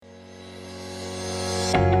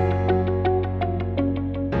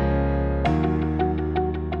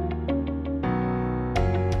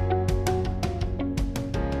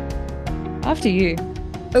After you.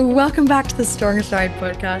 Welcome back to the Stronger Side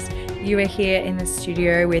podcast. You are here in the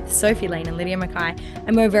studio with Sophie Lane and Lydia Mackay,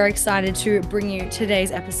 and we're very excited to bring you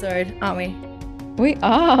today's episode, aren't we? We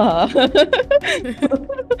are.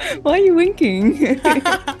 Why are you winking? Am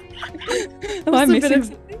I Just a bit missing of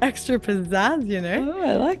something? extra pizzazz, Oh,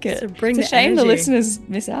 I like just to it. bring It's a the shame the energy. listeners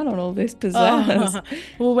miss out on all this pizzazz. Oh,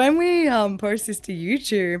 well, when we post this to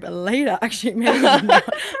YouTube later, actually, maybe not.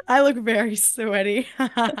 I look very sweaty.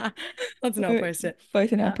 Let's not We're post it.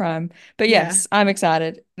 both in our Uh, prime. But yeah. yes, I'm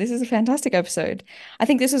excited. This is a fantastic episode. I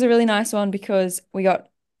think this was a really nice one because we got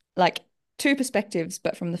like two perspectives,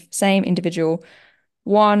 but from the same individual,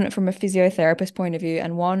 one from a physiotherapist point of view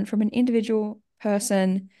and one from an individual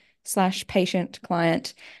person slash patient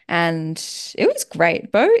client. And it was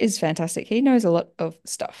great. Beau is fantastic. He knows a lot of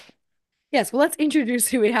stuff. Yes, well, let's introduce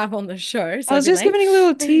who we have on the show, I was Sophie just Lane. giving a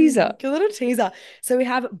little teaser. A little teaser. So we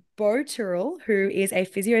have Beau Tyrrell, who is a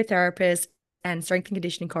physiotherapist and strength and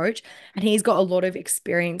conditioning coach, and he's got a lot of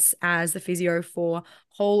experience as the physio for a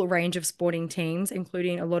whole range of sporting teams,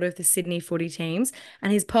 including a lot of the Sydney footy teams.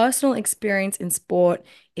 And his personal experience in sport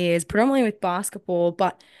is predominantly with basketball,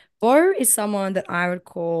 but Beau is someone that I would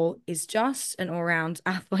call is just an all-round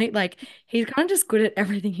athlete. Like he's kind of just good at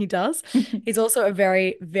everything he does. He's also a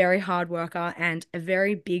very, very hard worker and a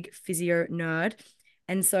very big physio nerd.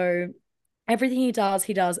 And so everything he does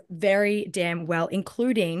very damn well,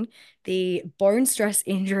 including the bone stress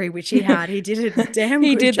injury which he had. He did a damn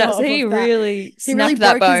He good did that. So job he of that. really He really snapped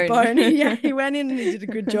that broke his bone. bone. Yeah, he went in and he did a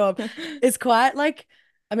good job. It's quite like,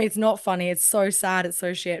 I mean, it's not funny. It's so sad. It's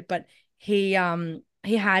so shit. But he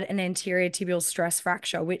had an anterior tibial stress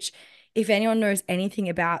fracture, which if anyone knows anything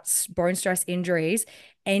about bone stress injuries,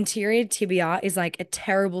 anterior tibia is like a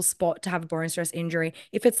terrible spot to have a bone stress injury.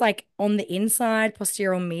 If it's like on the inside,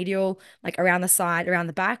 posterior medial, like around the side, around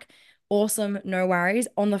the back, awesome, no worries.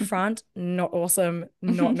 On the front, not awesome,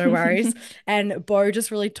 not no worries. And Beau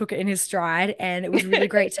just really took it in his stride, and it was really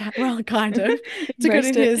great to well, kind of took it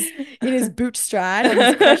Embraced it. in his boot stride and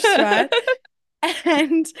his crush stride.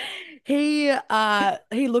 And he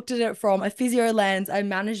looked at it from a physio lens and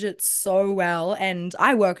managed it so well. And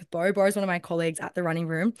I work with Beau. Beau's one of my colleagues at the running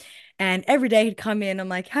room. And every day he'd come in, I'm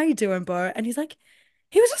like, how you doing, Beau? And he's like,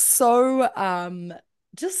 he was just so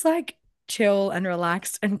just like chill and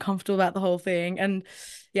relaxed and comfortable about the whole thing. And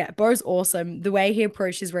yeah, Beau's awesome. The way he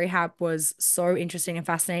approached his rehab was so interesting and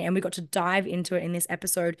fascinating. And we got to dive into it in this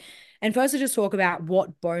episode. And first, we just talk about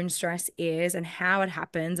what bone stress is and how it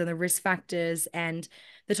happens and the risk factors and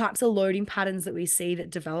the types of loading patterns that we see that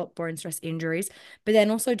develop bone stress injuries. But then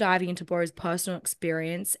also diving into Beau's personal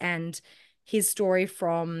experience and his story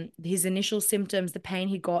from his initial symptoms, the pain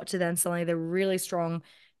he got, to then suddenly the really strong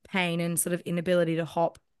pain and sort of inability to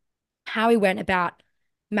hop, how he went about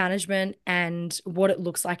management and what it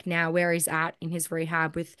looks like now, where he's at in his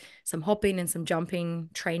rehab with some hopping and some jumping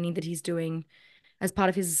training that he's doing as part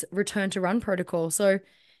of his return to run protocol. So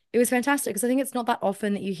it was fantastic because I think it's not that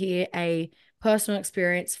often that you hear a personal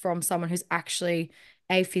experience from someone who's actually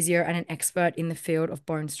a physio and an expert in the field of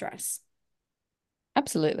bone stress.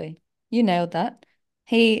 Absolutely. You nailed that.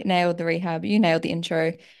 He nailed the rehab. You nailed the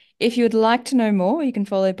intro. If you would like to know more, you can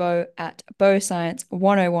follow Beau at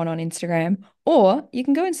BeauScience101 on Instagram, or you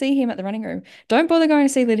can go and see him at the running room. Don't bother going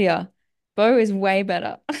to see Lydia. Beau is way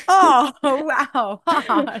better. Oh, wow.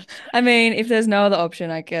 Harsh. I mean, if there's no other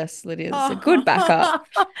option, I guess Lydia's a good backup.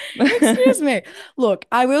 Oh, excuse me. Look,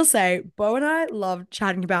 I will say, Beau and I love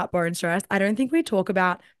chatting about bone stress. I don't think we talk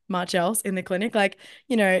about much else in the clinic. Like,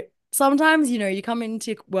 sometimes, you come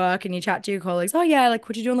into work and you chat to your colleagues, oh, yeah, like,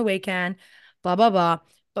 what you do on the weekend, blah, blah, blah.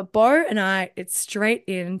 But Beau and I, it's straight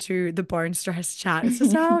into the bone stress chat. It's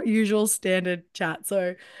just our usual standard chat.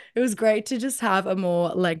 So it was great to just have a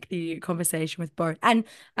more lengthy conversation with Beau. And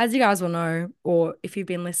as you guys will know, or if you've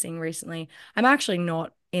been listening recently, I'm actually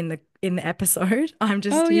not in the episode. I'm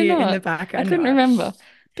just Oh, you're here in the not. I background. couldn't No, remember.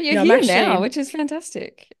 But you're no, I'm here now, actually which is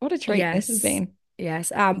fantastic. What a treat this has yes. been.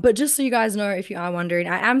 Yes. But just so you guys know, if you are wondering,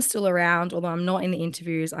 I am still around, although I'm not in the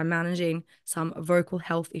interviews. I'm managing some vocal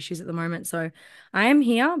health issues at the moment. So I am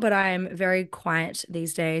here, but I am very quiet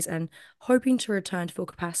these days and hoping to return to full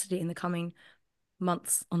capacity in the coming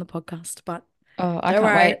months on the podcast. But Oh, I don't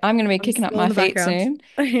can't worry, wait. I'm going to be I'm kicking up still in my the feet background.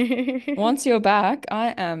 soon. Once you're back,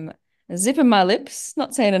 I am zipping my lips,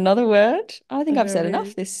 not saying another word. I think I've It'll said enough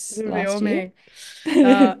be, this it'll be all last year.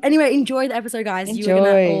 me. Anyway, enjoy the episode, guys. You are gonna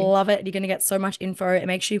Enjoy. love it. You're gonna get so much info, and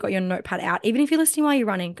make sure you've got your notepad out. Even if you're listening while you're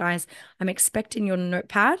running, guys, I'm expecting your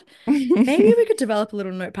notepad. Maybe we could develop a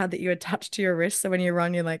little notepad that you attach to your wrist, so when you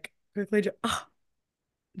run, you're like quickly just, oh,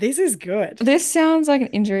 this is good. This sounds like an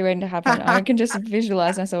injury waiting to happen. I can just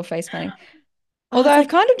visualize myself face planting. Oh, Although it's I've like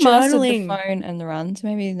kind of mastered the journaling. phone and the run, so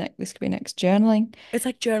maybe this could be next journaling. It's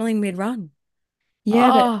like journaling mid-run.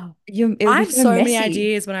 Yeah, but Oh, it would I be have so so many messy.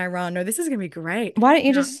 ideas when I run. No, this is gonna be great. Why don't you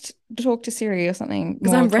Yeah. just talk to Siri or something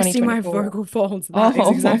Because more I'm resting my 2024? vocal folds. That is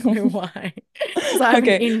Oh, exactly why. Because I have an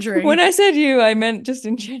okay. When injury. I said you, I meant just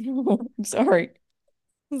in general. Sorry.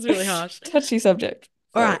 It's really harsh. Touchy subject.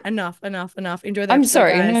 All right, Sorry. enough, enough, enough. Enjoy the I'm episode,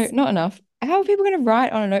 sorry. No, guys. not enough. How are people going to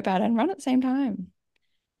write on a notepad and run at the same time?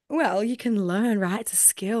 Well, you can learn, right? It's a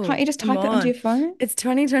Can't skill. you just Come type it onto on. your phone? It's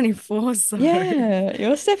 2024, so Yeah, you're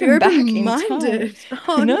you're stepping back in time. open-minded.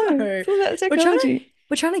 Oh No, no. it's all about the We're trying to technology.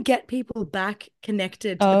 we're trying to get people back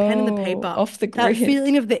connected to the pen and the Oh, paper. off the That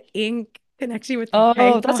feeling grid. of the ink connecting with the Oh,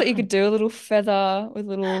 that's paper. what you could do. A little feather with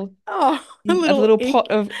little Oh, a a little little pot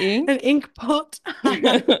ink, of an ink. ink pot.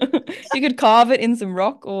 You could carve it in some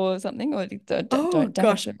rock or something, or Oh don't damage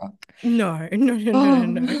gosh. the rock. No, no, no, no,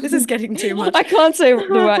 no, no. This is Oh, getting too much. I can't say the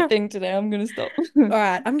right thing today. I'm gonna stop. All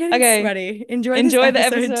right, I'm getting Okay, sweaty. Enjoy this enjoy the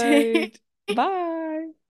episode, T. episode. Bye.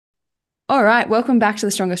 All right, welcome back to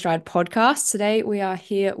the Stronger Stride podcast. Today we are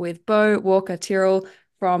here with Beau Tyrrell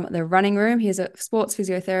from the Running Room. He's a sports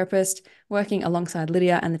physiotherapist working alongside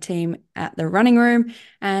Lydia and the team at the Running Room.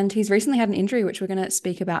 And he's recently had an injury, which we're going to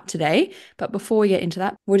speak about today. But before we get into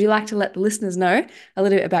that, would you like to let the listeners know a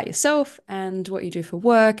little bit about yourself and what you do for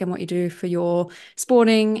work and what you do for your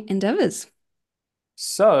sporting endeavors?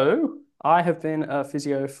 So, I have been a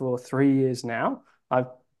physio for 3 years now. I've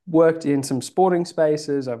worked in some sporting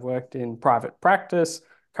spaces, I've worked in private practice.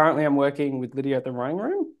 Currently, I'm working with Lydia at the running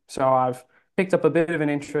room. So, I've picked up a bit of an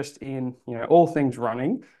interest in, all things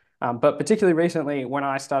running. But particularly recently, when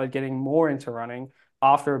I started getting more into running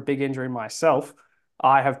after a big injury myself,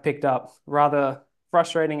 I have picked up rather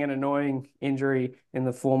frustrating and annoying injury in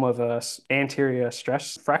the form of a anterior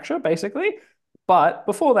stress fracture, basically. But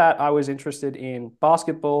before that, I was interested in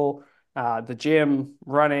basketball, the gym,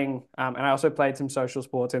 running, and I also played some social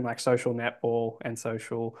sports in like social netball and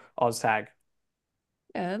social OzTag.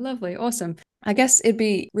 Yeah, lovely. Awesome. I guess it'd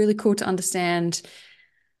be really cool to understand,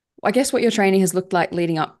 I guess, what your training has looked like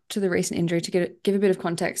leading up to the recent injury to give a bit of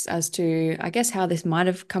context as to, I guess, how this might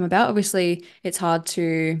have come about. Obviously, it's hard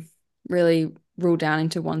to really rule down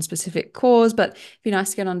into one specific cause, but it'd be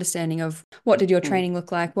nice to get an understanding of what did your Hmm. training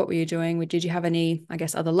look like? What were you doing? Did you have any, I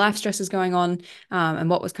guess, other life stresses going on? And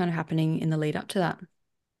what was kind of happening in the lead up to that?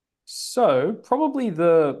 So, probably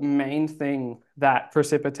the main thing that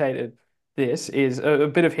precipitated this is a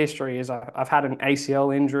bit of history. Is I've had an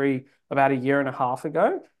ACL injury about a year and a half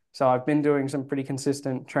ago. So, I've been doing some pretty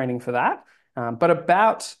consistent training for that. But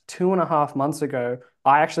about 2.5 months ago,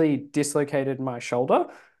 I actually dislocated my shoulder.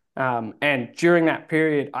 And during that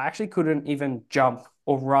period, I actually couldn't even jump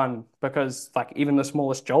or run because, like, even the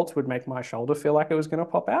smallest jolts would make my shoulder feel like it was going to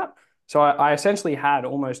pop out. So, I essentially had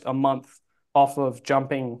almost a month off of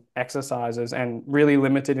jumping exercises and really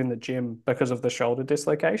limited in the gym because of the shoulder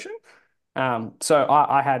dislocation. So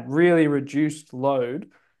I had really reduced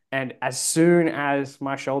load. And as soon as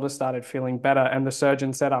my shoulder started feeling better and the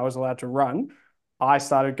surgeon said I was allowed to run, I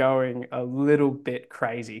started going a little bit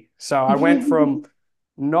crazy. So I went from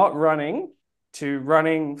not running to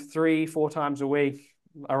running 3, 4 times a week,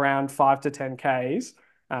 around 5 to 10 Ks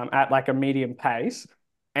at like a medium pace.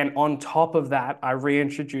 And on top of that, I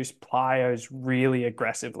reintroduced plyos really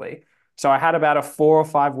aggressively. So I had about a 4 or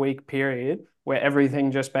 5 week period where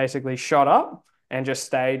everything just basically shot up and just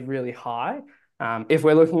stayed really high. If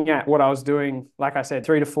we're looking at what I was doing, like I said,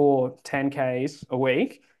 3 to 4 10 Ks a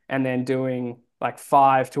week, and then doing like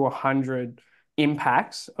 5 to 100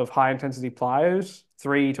 impacts of high intensity plyos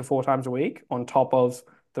 3 to 4 times a week on top of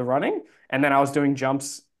the running. And then I was doing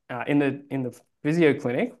jumps in the physio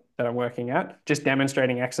clinic that I'm working at, just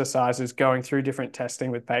demonstrating exercises, going through different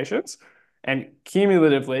testing with patients. And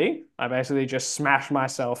cumulatively, I basically just smashed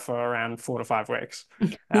myself for around 4 to 5 weeks,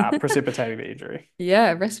 precipitating the injury.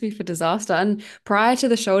 Yeah, recipe for disaster. And prior to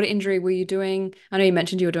the shoulder injury, were you doing, I know you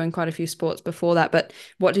mentioned you were doing quite a few sports before that, but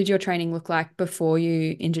what did your training look like before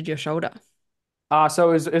you injured your shoulder?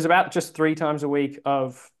 So it was about just 3 times a week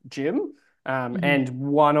of gym Mhm. and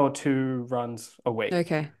 1 or 2 runs a week.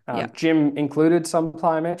 Okay. Yeah. Gym included some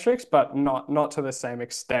plyometrics, but not to the same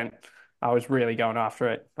extent. I was really going after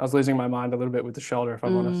it. I was losing my mind a little bit with the shoulder, if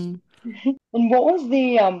I'm honest. Mm. And what was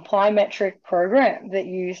the plyometric program that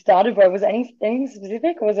you started with? Was it anything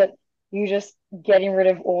specific, or was it you just getting rid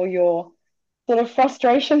of all your sort of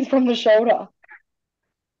frustrations from the shoulder?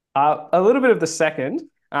 A little bit of the second,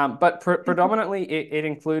 but predominantly it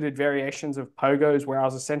included variations of pogos where I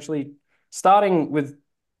was essentially starting with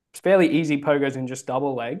fairly easy pogos in just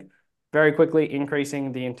double leg, very quickly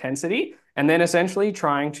increasing the intensity, and then essentially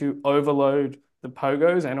trying to overload the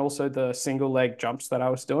pogos and also the single leg jumps that I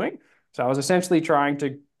was doing. So I was essentially trying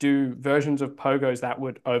to do versions of pogos that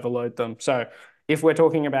would overload them. So if we're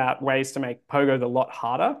talking about ways to make pogos a lot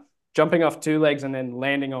harder, jumping off two legs and then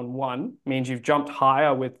landing on one means you've jumped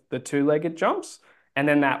higher with the two-legged jumps. And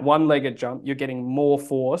then that one-legged jump, you're getting more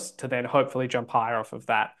force to then hopefully jump higher off of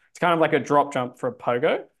that. It's kind of like a drop jump for a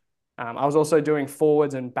pogo. I was also doing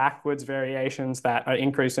forwards and backwards variations that are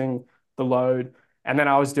increasing the load. And then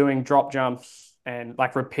I was doing drop jumps and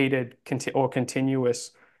like repeated or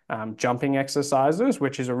continuous jumping exercises,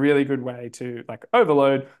 which is a really good way to like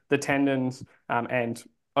overload the tendons and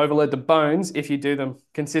overload the bones if you do them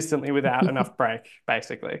consistently without enough break,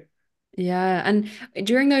 basically. Yeah. And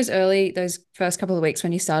during those first couple of weeks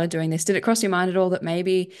when you started doing this, did it cross your mind at all that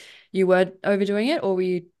maybe you were overdoing it, or were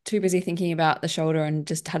you too busy thinking about the shoulder and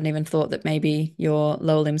just hadn't even thought that maybe your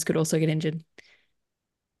lower limbs could also get injured?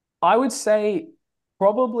 I would say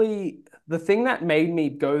probably the thing that made me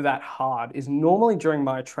go that hard is normally during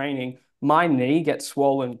my training, my knee gets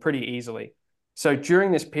swollen pretty easily. So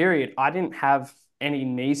during this period, I didn't have any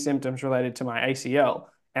knee symptoms related to my ACL.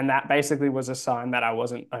 And that basically was a sign that I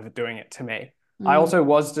wasn't overdoing it to me. I Mm. also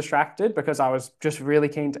was distracted because I was just really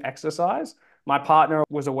keen to exercise. My partner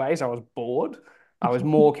was away, so I was bored. I was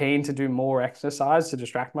more keen to do more exercise to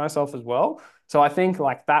distract myself as well. So I think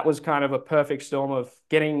like that was kind of a perfect storm of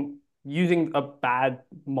using a bad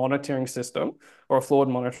monitoring system or a flawed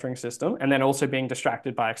monitoring system, and then also being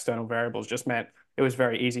distracted by external variables just meant it was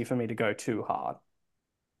very easy for me to go too hard.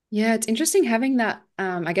 Yeah, it's interesting having that,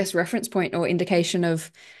 I guess, reference point or indication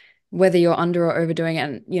of whether you're under or overdoing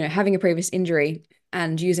it, and, having a previous injury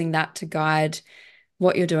and using that to guide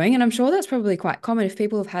what you're doing. And I'm sure that's probably quite common if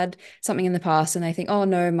people have had something in the past and they think, oh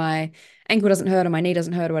no, my ankle doesn't hurt or my knee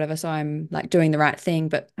doesn't hurt or whatever, so I'm like doing the right thing.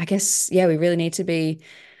 But I guess, yeah, we really need to be,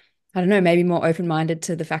 I don't know, maybe more open-minded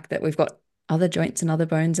to the fact that we've got other joints and other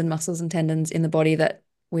bones and muscles and tendons in the body that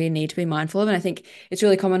we need to be mindful of. And I think it's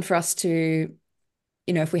really common for us to,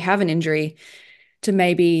 if we have an injury, to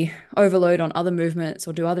maybe overload on other movements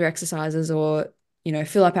or do other exercises or,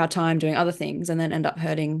 fill up our time doing other things and then end up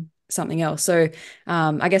hurting something else. So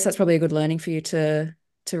I guess that's probably a good learning for you to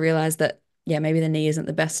realize that, yeah, maybe the knee isn't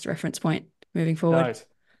the best reference point moving forward. No,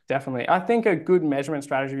 definitely. I think a good measurement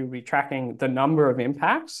strategy would be tracking the number of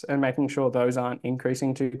impacts and making sure those aren't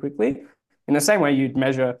increasing too quickly. In the same way you'd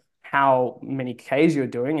measure how many Ks you're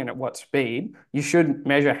doing and at what speed, you should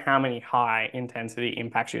measure how many high intensity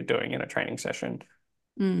impacts you're doing in a training session.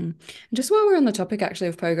 Mm. Just while we're on the topic actually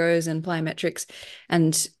of pogos and plyometrics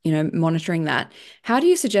and, monitoring that, how do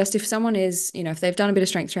you suggest if someone is, if they've done a bit of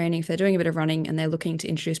strength training, if they're doing a bit of running and they're looking to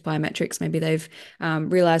introduce plyometrics, maybe they've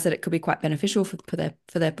realized that it could be quite beneficial for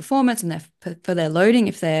their performance and for their loading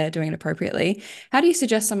if they're doing it appropriately. How do you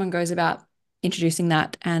suggest someone goes about introducing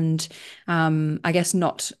that and I guess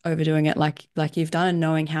not overdoing it like you've done and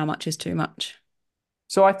knowing how much is too much?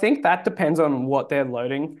 So I think that depends on what their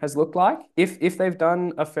loading has looked like. If they've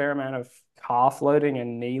done a fair amount of calf loading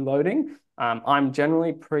and knee loading, I'm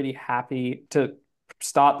generally pretty happy to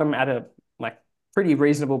start them at a like pretty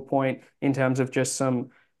reasonable point in terms of just some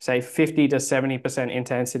say 50 to 70%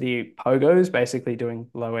 intensity pogos, basically doing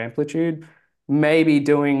low amplitude, maybe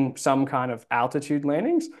doing some kind of altitude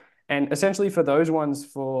landings. And essentially for those ones,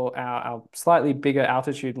 for our slightly bigger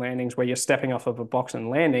altitude landings where you're stepping off of a box and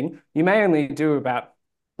landing, you may only do about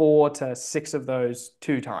 4 to 6 of those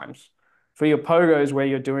 2 times. For your pogos, where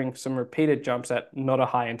you're doing some repeated jumps at not a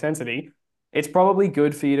high intensity, it's probably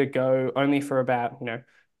good for you to go only for about,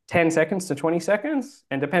 10 seconds to 20 seconds.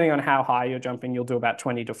 And depending on how high you're jumping, you'll do about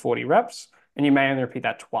 20 to 40 reps. And you may only repeat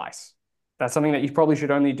that twice. That's something that you probably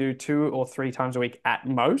should only do 2 or 3 times a week at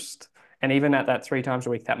most. And even at that 3 times a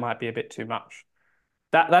week, that might be a bit too much.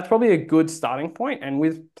 That's probably a good starting point. And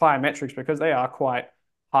with plyometrics, because they are quite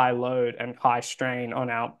high load and high strain on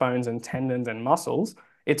our bones and tendons and muscles,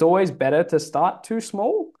 it's always better to start too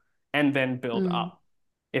small and then build Mm. up,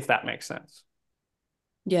 if that makes sense.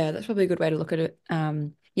 Yeah, that's probably a good way to look at it.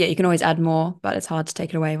 Yeah, you can always add more, but it's hard to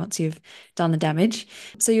take it away once you've done the damage.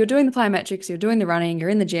 So you're doing the plyometrics, you're doing the running, you're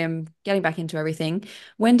in the gym, getting back into everything.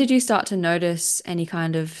 When did you start to notice any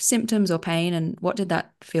kind of symptoms or pain, and what did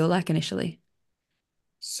that feel like initially?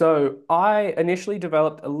 So I initially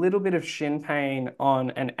developed a little bit of shin pain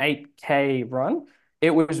on an 8K run.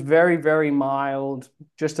 It was very, very mild,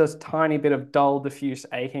 just a tiny bit of dull, diffuse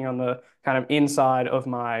aching on the kind of inside of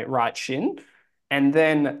my right shin. And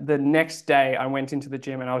then the next day, I went into the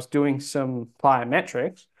gym and I was doing some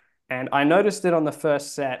plyometrics, and I noticed it on the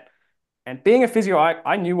first set. And being a physio,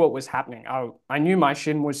 I knew what was happening. I knew my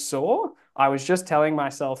shin was sore, I was just telling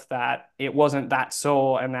myself that it wasn't that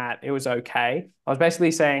sore and that it was okay. I was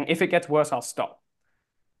basically saying, if it gets worse, I'll stop.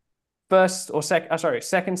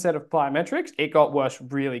 Second set of plyometrics, it got worse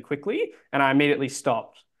really quickly and I immediately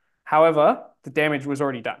stopped. However, the damage was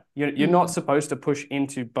already done. You're not Mm. supposed to push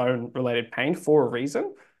into bone related pain for a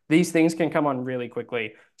reason. These things can come on really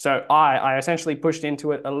quickly. So I essentially pushed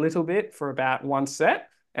into it a little bit for about one set,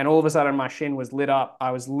 and all of a sudden my shin was lit up.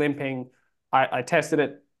 I was limping. I tested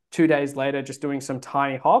it 2 days later, just doing some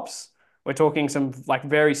tiny hops. We're talking some like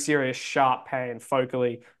very serious sharp pain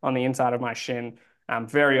focally on the inside of my shin,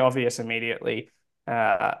 very obvious immediately.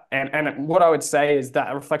 And what I would say is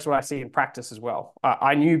that reflects what I see in practice as well.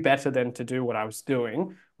 I knew better than to do what I was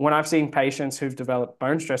doing. When I've seen patients who've developed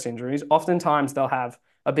bone stress injuries, oftentimes they'll have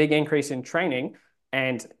a big increase in training,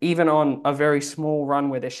 and even on a very small run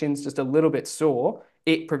where their shin's just a little bit sore,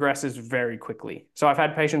 it progresses very quickly. So I've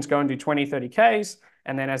had patients go and do 20, 30 Ks,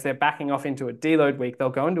 and then as they're backing off into a deload week, they'll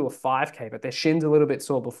go into a 5K, but their shin's a little bit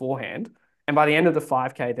sore beforehand. And by the end of the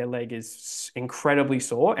 5K, their leg is incredibly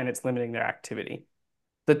sore and it's limiting their activity.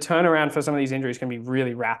 The turnaround for some of these injuries can be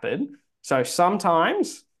really rapid. So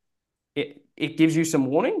sometimes it gives you some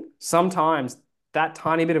warning. Sometimes that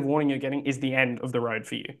tiny bit of warning you're getting is the end of the road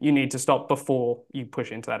for you. You need to stop before you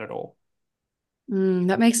push into that at all.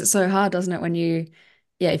 That makes it so hard, doesn't it? When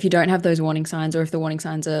yeah, if you don't have those warning signs, or if the warning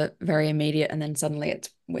signs are very immediate and then suddenly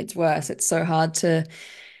it's worse, it's so hard to,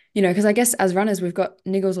 because I guess as runners, we've got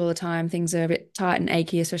niggles all the time. Things are a bit tight and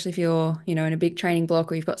achy, especially if you're, in a big training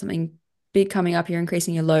block or you've got something big coming up, you're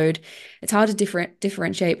increasing your load. It's hard to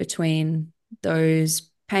differentiate between those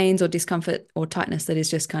pains or discomfort or tightness that is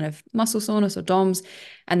just kind of muscle soreness or DOMS,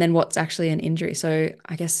 and then what's actually an injury. So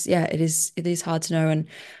I guess, yeah, it is hard to know.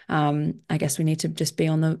 And I guess we need to just be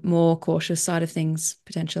on the more cautious side of things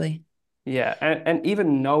potentially. Yeah, and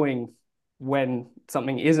even knowing when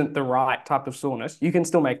something isn't the right type of soreness, you can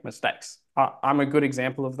still make mistakes. I'm a good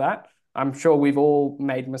example of that. I'm sure we've all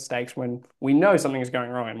made mistakes when we know something is going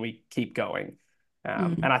wrong and we keep going.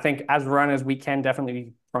 And I think as runners, we can definitely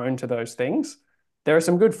be prone to those things. There are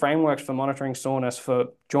some good frameworks for monitoring soreness for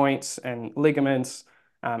joints and ligaments,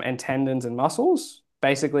 and tendons and muscles.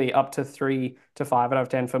 Basically, up to 3 to 5 out of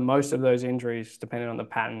 10 for most of those injuries, depending on the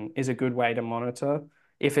pattern, is a good way to monitor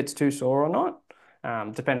if it's too sore or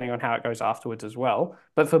not, depending on how it goes afterwards as well.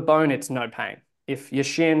 But for bone, it's no pain. If your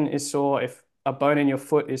shin is sore, if a bone in your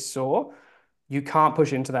foot is sore, you can't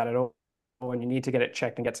push into that at all. And you need to get it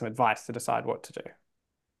checked and get some advice to decide what to do.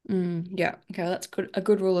 Yeah. Okay. That's good. A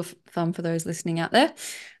good rule of thumb for those listening out there.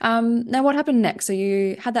 Now what happened next? So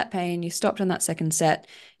you had that pain, you stopped on that second set,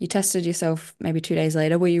 you tested yourself maybe 2 days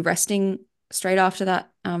later. Were you resting straight after that,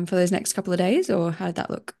 for those next couple of days, or how did that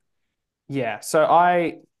look? Yeah, so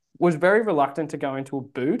I was very reluctant to go into a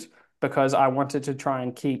boot because I wanted to try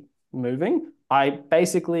and keep moving. I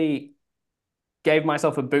basically gave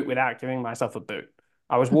myself a boot without giving myself a boot.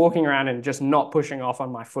 I was walking around and just not pushing off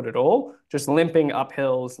on my foot at all, just limping up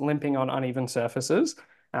hills, limping on uneven surfaces,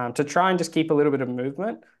 to try and just keep a little bit of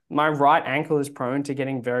movement. My right ankle is prone to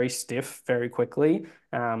getting very stiff very quickly,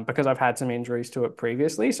 because I've had some injuries to it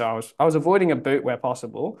previously. So I was avoiding a boot where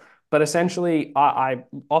possible. But essentially, I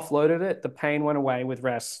offloaded it. The pain went away with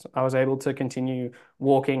rest. I was able to continue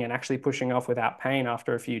walking and actually pushing off without pain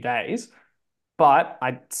after a few days. But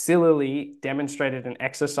I sillily demonstrated an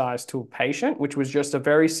exercise to a patient, which was just a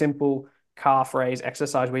very simple calf raise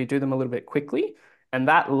exercise where you do them a little bit quickly. And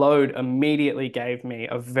that load immediately gave me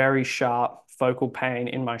a very sharp focal pain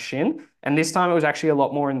in my shin. And this time it was actually a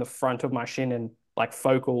lot more in the front of my shin and like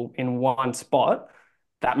focal in one spot.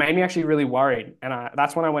 That made me actually really worried. And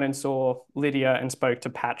that's when I went and saw Lydia and spoke to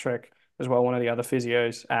Patrick as well, one of the other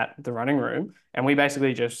physios at the running room. And we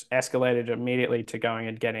basically just escalated immediately to going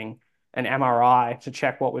and getting an MRI to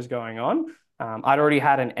check what was going on. I'd already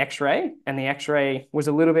had an X-ray, and the X-ray was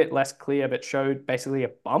a little bit less clear, but showed basically a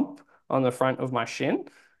bump on the front of my shin.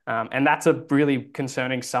 And that's a really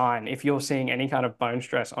concerning sign. If you're seeing any kind of bone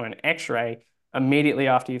stress on an X-ray immediately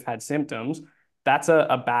after you've had symptoms, that's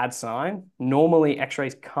a bad sign. Normally,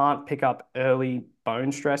 X-rays can't pick up early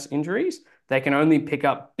bone stress injuries. They can only pick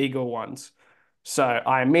up bigger ones. So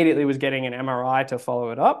I immediately was getting an MRI to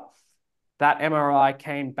follow it up. That MRI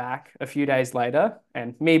came back a few days later,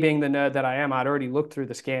 and me being the nerd that I am, I'd already looked through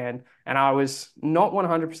the scan and I was not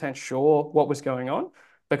 100% sure what was going on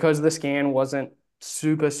because the scan wasn't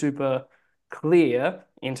super, super clear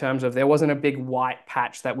in terms of there wasn't a big white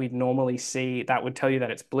patch that we'd normally see that would tell you that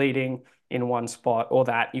it's bleeding in one spot or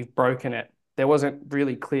that you've broken it. There wasn't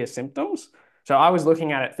really clear symptoms. So I was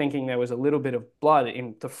looking at it thinking there was a little bit of blood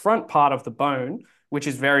in the front part of the bone, which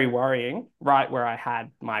is very worrying, right where I had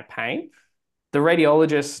my pain. The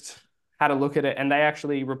radiologist had a look at it, and they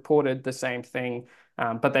actually reported the same thing,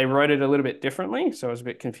 but they wrote it a little bit differently, so it was a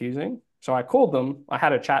bit confusing. So I called them, I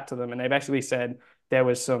had a chat to them, and they basically said there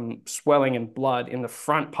was some swelling and blood in the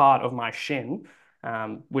front part of my shin,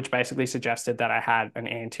 which basically suggested that I had an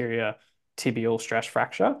anterior tibial stress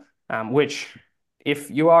fracture, which,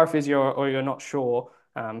 if you are a physio or you're not sure,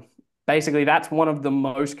 basically that's one of the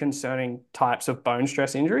most concerning types of bone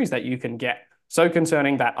stress injuries that you can get. So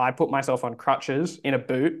concerning that I put myself on crutches in a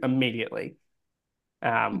boot immediately.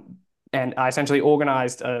 And I essentially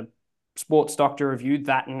organized a sports doctor review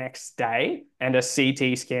that next day and a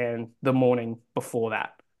CT scan the morning before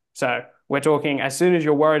that. So we're talking, as soon as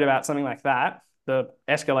you're worried about something like that, the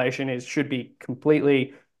escalation should be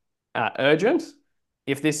completely urgent.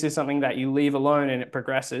 If this is something that you leave alone and it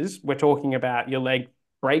progresses, we're talking about your leg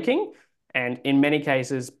breaking. And in many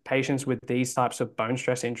cases, patients with these types of bone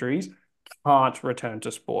stress injuries can't return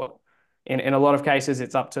to sport. In a lot of cases,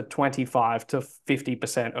 it's up to 25 to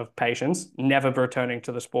 50% of patients never returning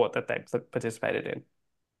to the sport that they participated in.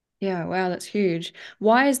 Yeah, wow, that's huge.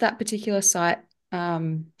 Why is that particular site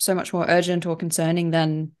so much more urgent or concerning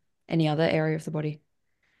than any other area of the body?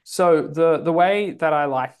 So the way that I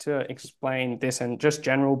like to explain this and just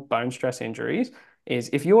general bone stress injuries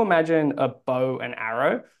is, if you imagine a bow and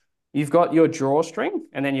arrow, you've got your drawstring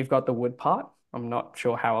and then you've got the wood part. I'm not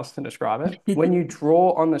sure how else to describe it. When you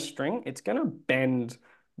draw on the string, it's going to bend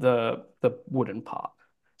the wooden part.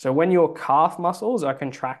 So when your calf muscles are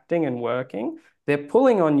contracting and working, they're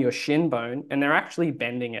pulling on your shin bone and they're actually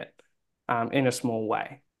bending it in a small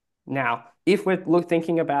way. Now, if we're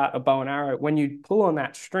thinking about a bow and arrow, when you pull on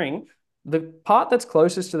that string, the part that's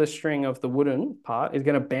closest to the string of the wooden part is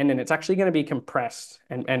going to bend, and it's actually going to be compressed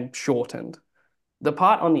and shortened. The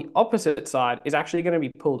part on the opposite side is actually going to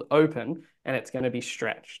be pulled open and it's going to be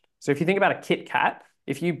stretched. So if you think about a Kit Kat,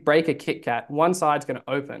 if you break a Kit Kat, one side's going to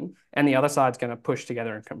open and the other side's going to push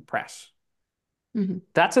together and compress. Mm-hmm.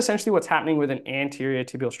 That's essentially what's happening with an anterior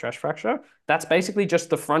tibial stress fracture. That's basically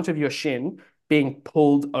just the front of your shin being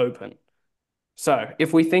pulled open. So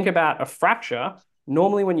if we think about a fracture,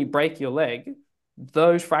 normally when you break your leg,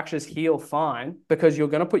 those fractures heal fine because you're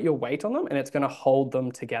going to put your weight on them and it's going to hold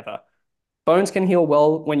them together. Bones can heal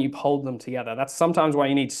well when you hold them together. That's sometimes why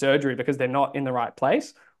you need surgery, because they're not in the right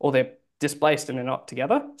place or they're displaced and they're not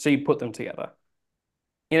together. So you put them together.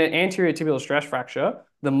 In an anterior tibial stress fracture,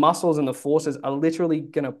 the muscles and the forces are literally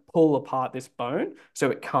going to pull apart this bone so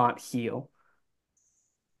it can't heal,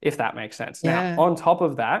 if that makes sense. Now, Yeah. on top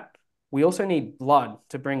of that, we also need blood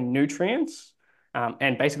to bring nutrients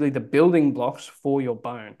and basically the building blocks for your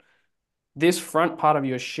bone. This front part of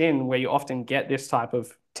your shin, where you often get this type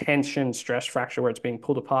of tension stress fracture where it's being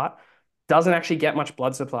pulled apart, doesn't actually get much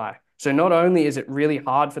blood supply. So not only is it really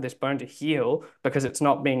hard for this bone to heal because it's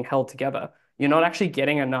not being held together, you're not actually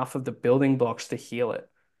getting enough of the building blocks to heal it.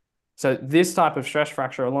 So this type of stress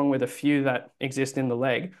fracture, along with a few that exist in the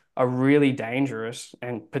leg, are really dangerous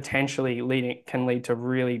and potentially can lead to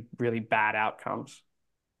really, really bad outcomes.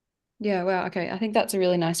 Yeah, wow. Okay. I think that's a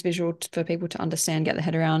really nice visual for people to understand, get their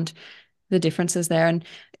head around the differences there. And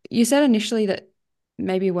you said initially that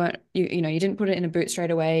maybe you weren't you didn't put it in a boot straight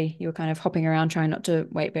away. You were kind of hopping around trying not to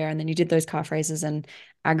weight bear, and then you did those calf raises and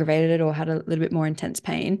aggravated it or had a little bit more intense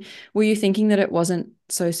pain. Were you thinking that it wasn't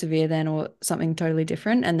so severe then, or something totally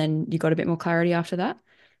different, and then you got a bit more clarity after that?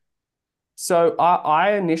 So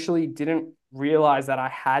I initially didn't realize that I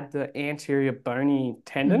had the anterior bony Mm-hmm.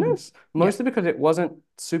 tenderness, Yeah. mostly because it wasn't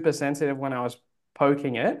super sensitive when I was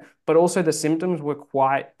poking it, but also the symptoms were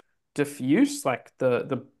quite diffuse. Like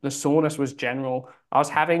the soreness was general. I was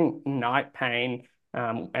having night pain,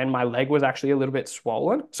 and my leg was actually a little bit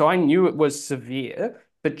swollen. So I knew it was severe,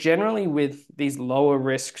 but generally with these lower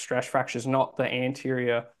risk stress fractures, not the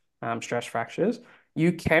anterior stress fractures,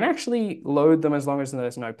 you can actually load them as long as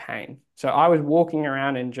there's no pain. So I was walking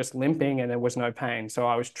around and just limping and there was no pain. So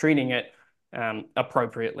I was treating it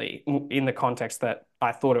appropriately in the context that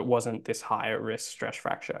I thought it wasn't this higher risk stress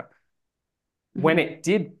fracture. When Mm-hmm. it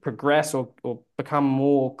did progress or become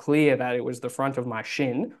more clear that it was the front of my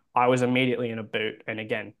shin, I was immediately in a boot and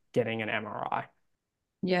again getting an MRI.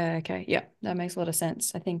 Yeah, okay. Yeah, that makes a lot of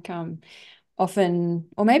sense. I think often,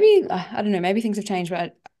 or maybe I don't know, maybe things have changed,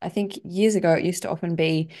 but I think years ago it used to often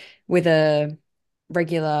be with a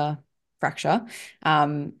regular fracture.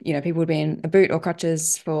 People would be in a boot or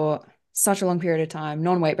crutches for such a long period of time,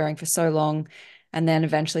 non-weight bearing for so long, and then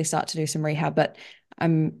eventually start to do some rehab. But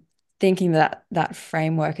I'm thinking that that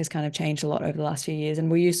framework has kind of changed a lot over the last few years. And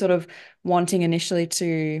were you sort of wanting initially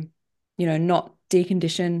to, not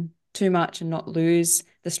decondition too much and not lose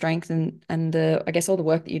the strength and I guess all the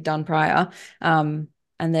work that you've done prior, and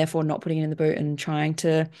therefore not putting it in the boot and trying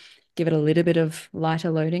to give it a little bit of lighter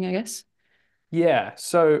loading, I guess? Yeah,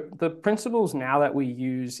 so the principles now that we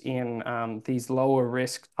use in these lower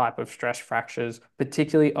risk type of stress fractures,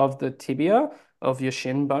 particularly of the tibia of your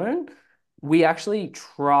shin bone, we actually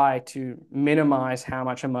try to minimize how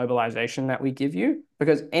much immobilization that we give you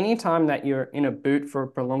because anytime that you're in a boot for a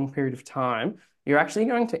prolonged period of time, you're actually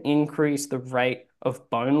going to increase the rate of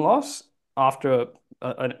bone loss after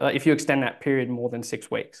if you extend that period more than 6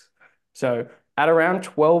 weeks. So at around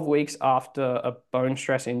 12 weeks after a bone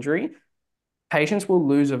stress injury, patients will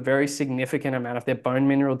lose a very significant amount of their bone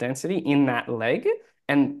mineral density in that leg.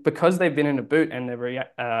 And because they've been in a boot and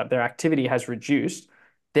their activity has reduced,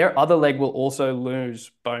 their other leg will also lose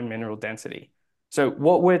bone mineral density. So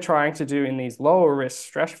what we're trying to do in these lower risk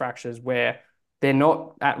stress fractures where they're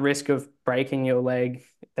not at risk of breaking your leg,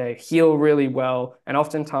 they heal really well, and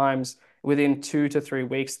oftentimes within 2 to 3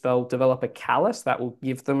 weeks, they'll develop a callus that will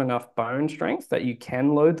give them enough bone strength that you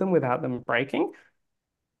can load them without them breaking.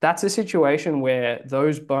 That's a situation where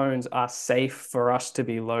those bones are safe for us to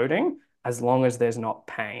be loading as long as there's not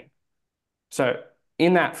pain. So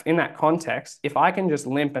in that context, if I can just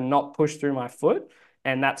limp and not push through my foot,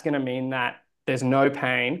 and that's going to mean that there's no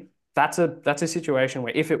pain, that's a situation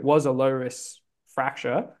where if it was a low risk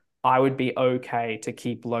fracture, I would be okay to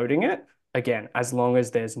keep loading it again, as long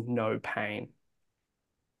as there's no pain.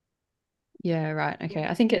 Yeah, right. Okay.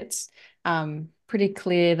 I think it's pretty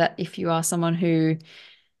clear that if you are someone who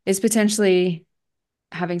is potentially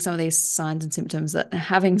having some of these signs and symptoms, that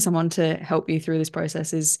having someone to help you through this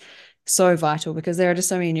process is so vital because there are just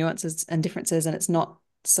so many nuances and differences, and it's not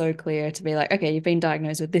so clear to be like, okay, you've been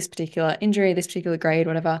diagnosed with this particular injury, this particular grade,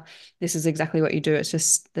 whatever. This is exactly what you do. It's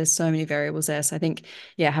just there's so many variables there. So I think,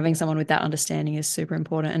 yeah, having someone with that understanding is super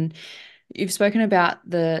important. And you've spoken about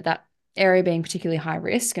that area being particularly high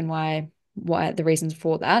risk and why the reasons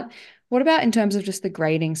for that. What about in terms of just the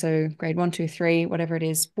grading? So grade 1, 2, 3, whatever it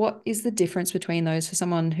is, what is the difference between those for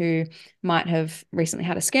someone who might have recently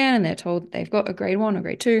had a scan and they're told they've got a grade 1 or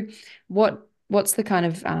grade 2? What's the kind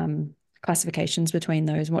of classifications between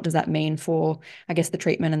those? And what does that mean for, I guess, the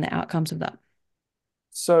treatment and the outcomes of that?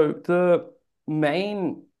 So the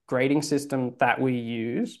main grading system that we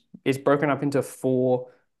use is broken up into 4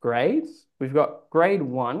 grades. We've got grade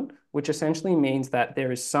 1, which essentially means that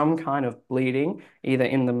there is some kind of bleeding either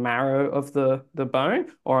in the marrow of the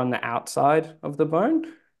bone or on the outside of the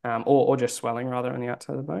bone, or just swelling rather on the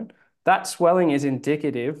outside of the bone. That swelling is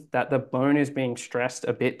indicative that the bone is being stressed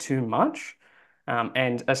a bit too much.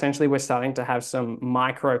 And essentially, we're starting to have some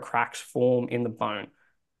micro cracks form in the bone.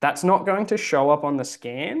 That's not going to show up on the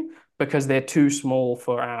scan because they're too small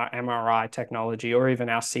for our MRI technology or even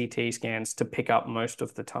our CT scans to pick up most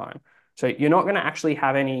of the time. So you're not going to actually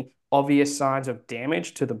have any obvious signs of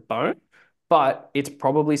damage to the bone, but it's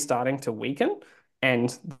probably starting to weaken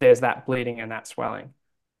and there's that bleeding and that swelling.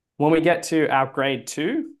 When we get to our grade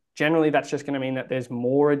 2, generally that's just going to mean that there's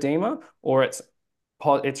more edema or it's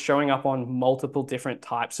showing up on multiple different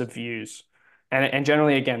types of views. And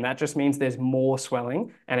generally, again, that just means there's more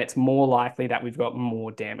swelling and it's more likely that we've got more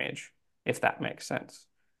damage, if that makes sense.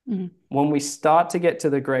 Mm-hmm. When we start to get to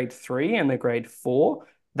the grade 3 and the grade 4,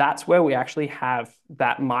 that's where we actually have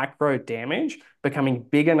that micro damage becoming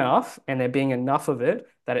big enough and there being enough of it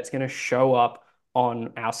that it's going to show up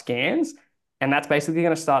on our scans. And that's basically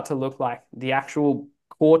going to start to look like the actual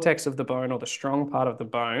cortex of the bone or the strong part of the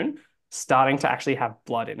bone starting to actually have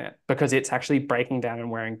blood in it because it's actually breaking down and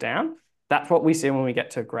wearing down. That's what we see when we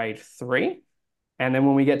get to grade 3. And then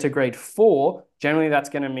when we get to grade 4, generally that's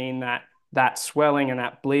going to mean that that swelling and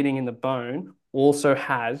that bleeding in the bone also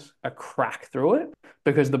has a crack through it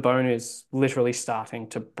because the bone is literally starting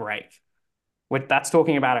to break. That's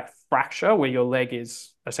talking about a fracture where your leg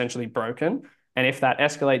is essentially broken. And if that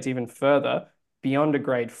escalates even further beyond a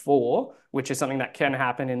grade 4, which is something that can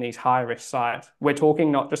happen in these high risk sites, we're talking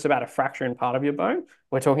not just about a fracture in part of your bone,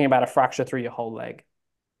 we're talking about a fracture through your whole leg.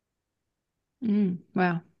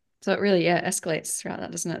 Wow. So it really, yeah, escalates throughout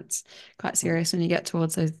that, doesn't it? It's quite serious when you get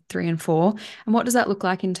towards those 3 and 4. And what does that look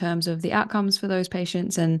like in terms of the outcomes for those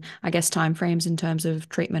patients and I guess timeframes in terms of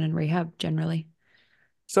treatment and rehab generally?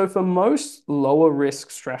 So for most lower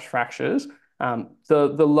risk stress fractures,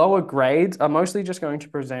 the lower grades are mostly just going to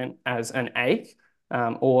present as an ache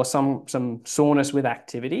or some soreness with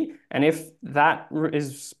activity. And if that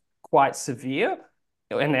is quite severe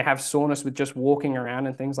and they have soreness with just walking around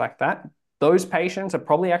and things like that, those patients are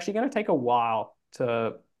probably actually going to take a while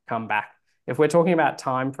to come back. If we're talking about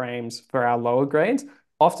time frames for our lower grades,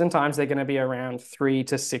 oftentimes they're going to be around 3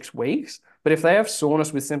 to 6 weeks. But if they have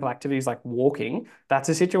soreness with simple activities like walking, that's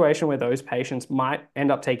a situation where those patients might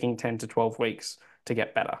end up taking 10 to 12 weeks to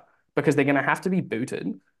get better because they're going to have to be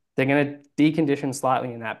booted. They're going to decondition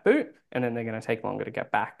slightly in that boot, and then they're going to take longer to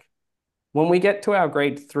get back. When we get to our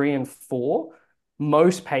grade 3 and 4,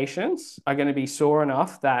 most patients are going to be sore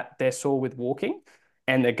enough that they're sore with walking,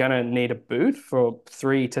 and they're going to need a boot for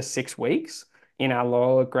 3 to 6 weeks in our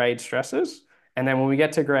lower grade stresses. And then when we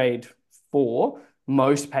get to grade 4,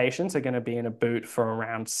 most patients are going to be in a boot for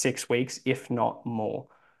around 6 weeks, if not more.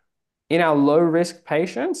 In our low risk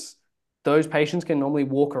patients, those patients can normally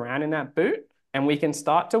walk around in that boot, and we can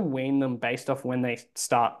start to wean them based off when they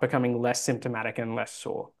start becoming less symptomatic and less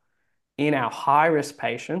sore. In our high risk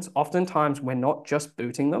patients, oftentimes we're not just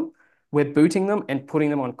booting them, we're booting them and putting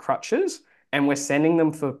them on crutches, and we're sending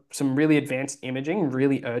them for some really advanced imaging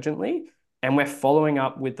really urgently, and we're following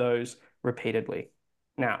up with those repeatedly.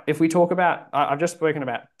 Now, if we talk about, I've just spoken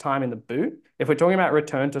about time in the boot. If we're talking about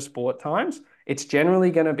return to sport times, it's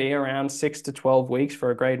generally going to be around 6 to 12 weeks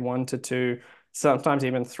for a grade 1 to 2, sometimes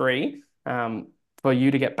even 3, for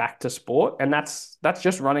you to get back to sport. And that's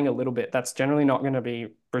just running a little bit. That's generally not going to be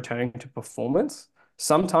returning to performance.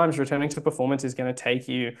 Sometimes returning to performance is going to take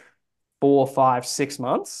you 4, 5, 6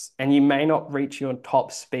 months, and you may not reach your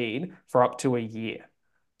top speed for up to a year.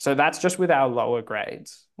 So that's just with our lower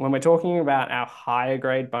grades. When we're talking about our higher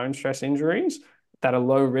grade bone stress injuries that are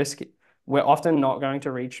low risk, we're often not going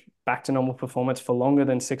to reach back to normal performance for longer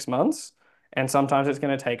than 6 months. And sometimes it's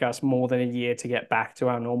going to take us more than a year to get back to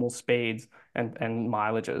our normal speeds and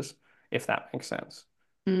mileages, if that makes sense.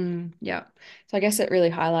 Yeah. So I guess it really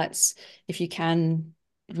highlights, if you can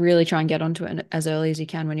really try and get onto it as early as you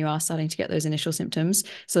can when you are starting to get those initial symptoms,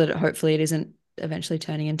 so that hopefully it isn't eventually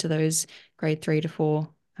turning into those grade 3 to 4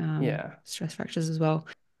 stress fractures as well.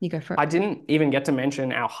 You go for it. I didn't even get to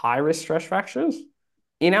mention our high risk stress fractures.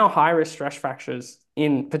 In our high risk stress fractures,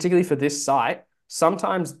 in particularly for this site,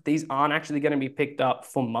 sometimes these aren't actually going to be picked up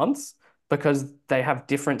for months because they have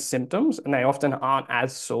different symptoms and they often aren't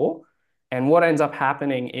as sore. And what ends up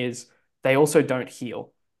happening is they also don't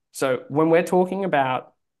heal. So when we're talking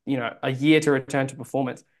about, a year to return to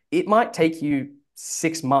performance, it might take you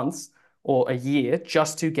 6 months or a year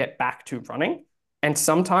just to get back to running. And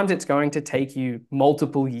sometimes it's going to take you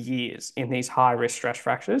multiple years in these high risk stress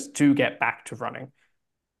fractures to get back to running.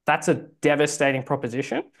 That's a devastating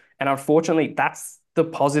proposition. And unfortunately, that's the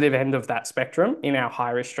positive end of that spectrum in our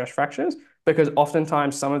high risk stress fractures, because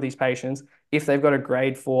oftentimes some of these patients, if they've got a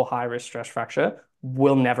grade 4 high risk stress fracture,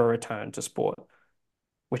 will never return to sport,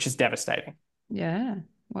 which is devastating. Yeah.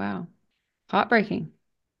 Wow. Heartbreaking.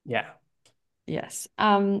 Yeah. Yes.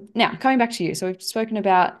 Now coming back to you. So we've spoken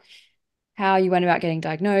about how you went about getting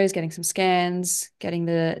diagnosed, getting some scans, getting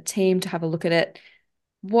the team to have a look at it.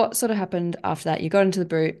 What sort of happened after that? You got into the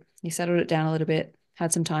boot, you settled it down a little bit,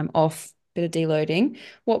 had some time off, bit of deloading.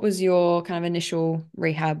 What was your kind of initial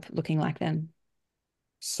rehab looking like then?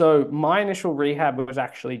 So my initial rehab was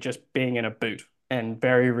actually just being in a boot and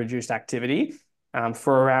very reduced activity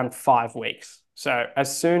for around 5 weeks. So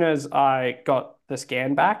as soon as I got the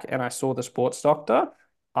scan back and I saw the sports doctor,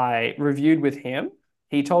 I reviewed with him.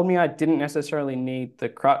 He told me I didn't necessarily need the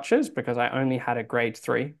crutches because I only had a grade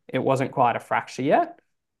 3. It wasn't quite a fracture yet.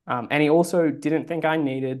 And he also didn't think I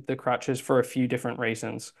needed the crutches for a few different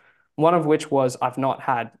reasons. One of which was I've not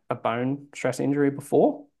had a bone stress injury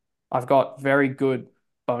before. I've got very good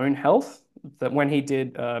bone health. That when he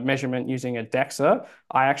did a measurement using a DEXA,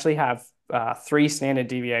 I actually have 3 standard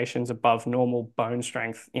deviations above normal bone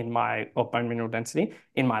strength or bone mineral density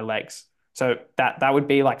in my legs. So that would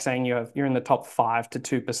be like saying you're in the top 5 to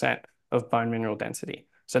 2% of bone mineral density.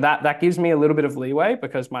 So that gives me a little bit of leeway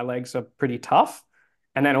because my legs are pretty tough.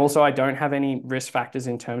 And then also I don't have any risk factors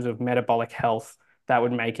in terms of metabolic health that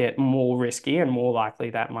would make it more risky and more likely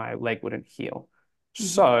that my leg wouldn't heal.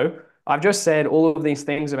 So I've just said all of these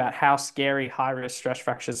things about how scary high risk stress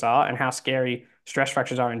fractures are and how scary stress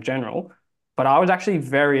fractures are in general. But I was actually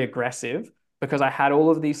very aggressive because I had all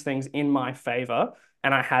of these things in my favor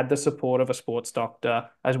and I had the support of a sports doctor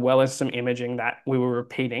as well as some imaging that we were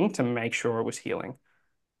repeating to make sure it was healing.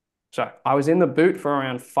 So I was in the boot for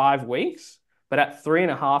around 5 weeks, but at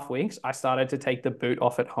 3.5 weeks, I started to take the boot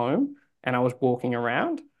off at home and I was walking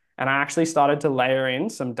around and I actually started to layer in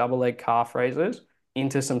some double leg calf raises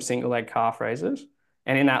into some single leg calf raises.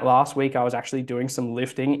 And in that last week, I was actually doing some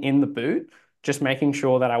lifting in the boot, just making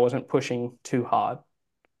sure that I wasn't pushing too hard.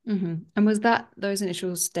 And was that those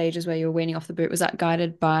initial stages where you were weaning off the boot, was that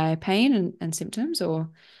guided by pain and symptoms or?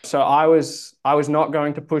 So I was not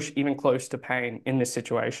going to push even close to pain in this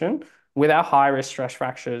situation. With our high risk stress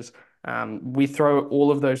fractures, we throw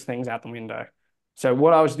all of those things out the window. So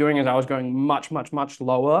what I was doing is I was going much, much, much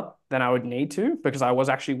lower than I would need to because I was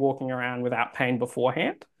actually walking around without pain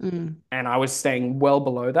beforehand. And I was staying well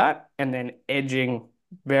below that and then edging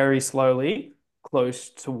very slowly close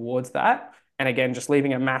towards that. And again, just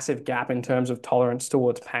leaving a massive gap in terms of tolerance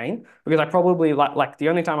towards pain. Because I probably like the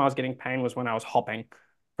only time I was getting pain was when I was hopping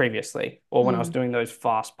previously or when I was Mm. doing those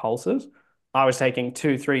fast pulses. I was taking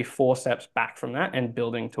two, three, 4 steps back from that and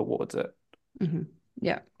building towards it. Hmm.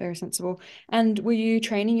 Yeah, very sensible. And were you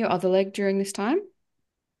training your other leg during this time?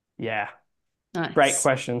 Yeah. Great Nice.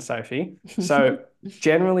 question, Sophie. So,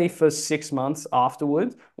 generally, for 6 months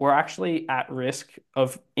afterwards, we're actually at risk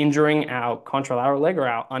of injuring our contralateral leg or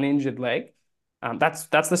our uninjured leg. That's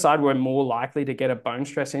the side we're more likely to get a bone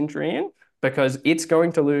stress injury in because it's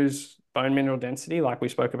going to lose bone mineral density, like we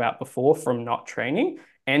spoke about before, from not training.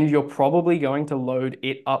 And you're probably going to load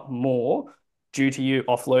it up more due to you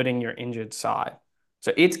offloading your injured side.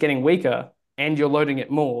 So, it's getting weaker and you're loading it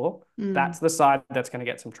more. Mm. That's the side that's going to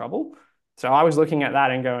get some trouble. So I was looking at that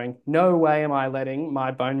and going, no way am I letting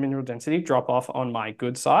my bone mineral density drop off on my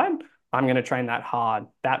good side. I'm going to train that hard.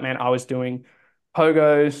 That meant I was doing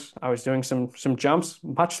pogos, I was doing some jumps,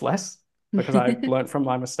 much less because I learned from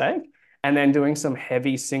my mistake, and then doing some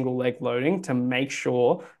heavy single leg loading to make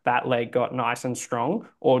sure that leg got nice and strong,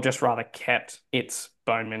 or just rather kept its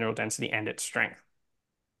bone mineral density and its strength.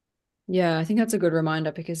 Yeah, I think that's a good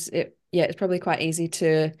reminder because it's probably quite easy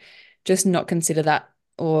to just not consider that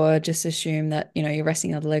or just assume that, you're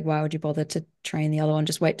resting the other leg. Why would you bother to train the other one?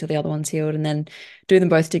 Just wait till the other one's healed and then do them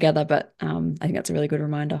both together. But I think that's a really good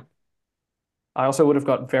reminder. I also would have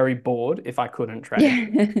got very bored if I couldn't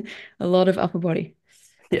train. Yeah, a lot of upper body,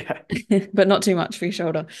 Yeah, but not too much for your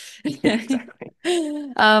shoulder. yeah, exactly.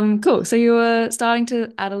 Cool. So you were starting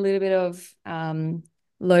to add a little bit of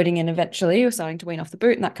loading in eventually. You were starting to wean off the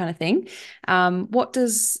boot and that kind of thing. What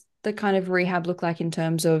does the kind of rehab look like in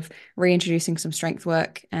terms of reintroducing some strength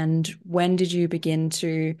work? And when did you begin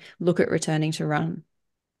to look at returning to run?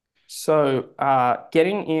 So,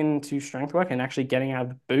 getting into strength work and actually getting out of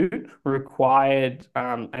the boot required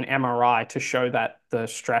an MRI to show that the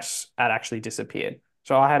stress had actually disappeared.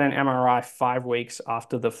 So, I had an MRI 5 weeks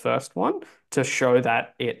after the first one to show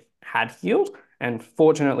that it had healed. And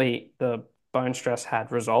fortunately, the bone stress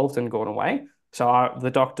had resolved and gone away. So, the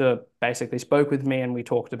doctor basically spoke with me and we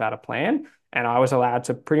talked about a plan. And I was allowed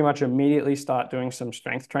to pretty much immediately start doing some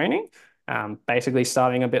strength training, basically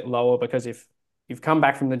starting a bit lower because if you've come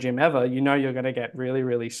back from the gym ever, you know you're going to get really,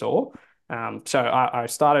 really sore. So I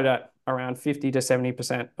started at around 50 to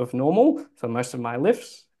 70% of normal for most of my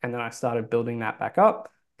lifts. And then I started building that back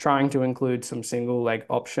up, trying to include some single leg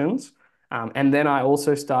options. And then I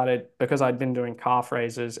also started, because I'd been doing calf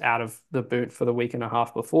raises out of the boot for the week and a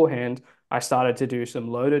half beforehand, I started to do some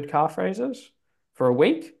loaded calf raises for a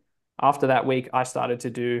week. After that week, I started to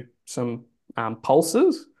do some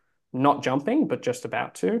pulses, not jumping, but just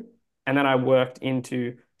about to. And then I worked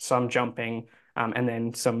into some jumping and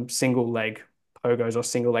then some single leg pogos or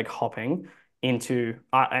single leg hopping into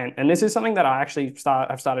and this is something that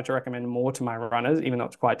I've started to recommend more to my runners, even though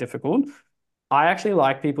it's quite difficult. I actually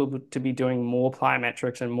like people to be doing more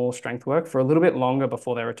plyometrics and more strength work for a little bit longer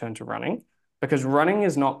before they return to running, because running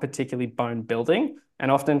is not particularly bone building.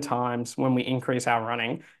 And oftentimes, when we increase our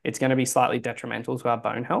running, it's going to be slightly detrimental to our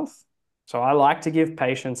bone health. So I like to give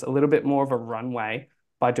patients a little bit more of a runway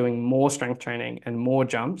by doing more strength training and more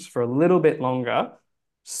jumps for a little bit longer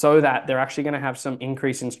so that they're actually going to have some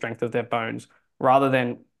increase in strength of their bones rather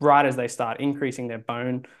than right as they start increasing their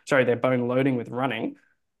bone loading with running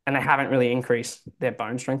and they haven't really increased their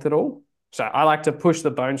bone strength at all. So I like to push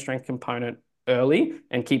the bone strength component early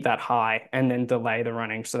and keep that high and then delay the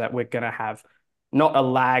running so that we're going to have not a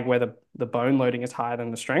lag where the bone loading is higher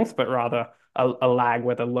than the strength, but rather a lag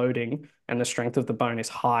where the loading and the strength of the bone is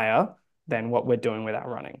higher than what we're doing with our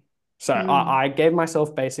running. So Mm. I gave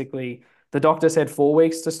myself basically, the doctor said 4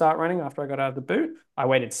 weeks to start running after I got out of the boot. I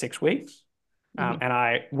waited 6 weeks. Mhm. And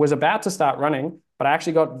I was about to start running, but I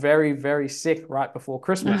actually got very, very sick right before Oh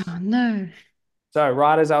Christmas. no. So,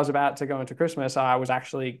 right as I was about to go into Christmas, I was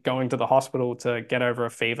actually going to the hospital to get over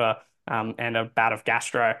a fever and a bout of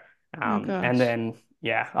gastro. Oh And gosh. then,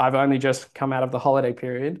 yeah, I've only just come out of the holiday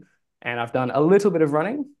period and I've done a little bit of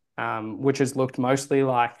running, which has looked mostly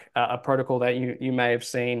like a protocol that you may have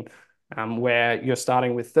seen, where you're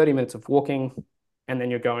starting with 30 minutes of walking and then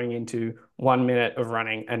you're going into 1 minute of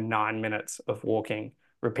running and 9 minutes of walking,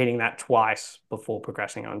 repeating that twice before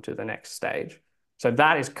progressing on to the next stage. So,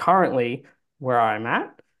 that is currently where I'm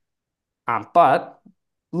at. But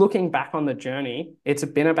looking back on the journey, it's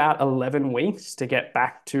been about 11 weeks to get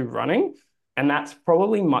back to running. And that's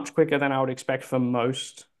probably much quicker than I would expect for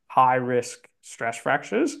most high risk stress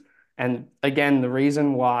fractures. And again, the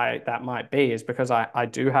reason why that might be is because I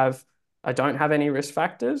don't have any risk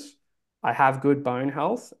factors. I have good bone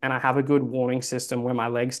health, and I have a good warning system where my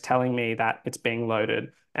leg's telling me that it's being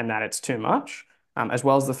loaded and that it's too much, as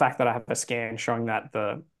well as the fact that I have a scan showing that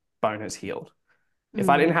the bone has healed. If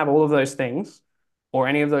I didn't Mm. have all of those things, or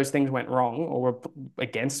any of those things went wrong or were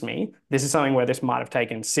against me, this is something where this might have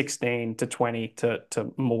taken 16 to 20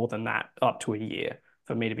 to more than that, up to a year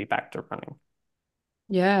for me to be back to running.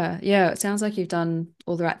 Yeah, yeah. It sounds like you've done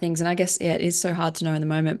all the right things. And I guess, yeah, it is so hard to know in the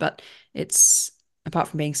moment, but it's, apart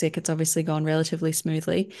from being sick, it's obviously gone relatively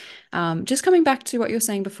smoothly. Just coming back to what you were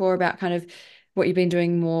saying before about kind of what you've been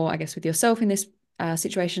doing more, I guess, with yourself in this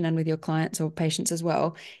situation and with your clients or patients as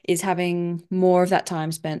well, is having more of that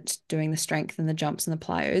time spent doing the strength and the jumps and the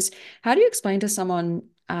plyos. How do you explain to someone,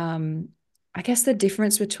 I guess, the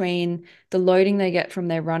difference between the loading they get from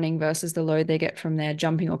their running versus the load they get from their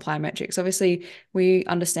jumping or plyometrics? Obviously, we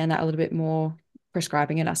understand that a little bit more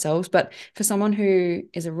prescribing it ourselves. But for someone who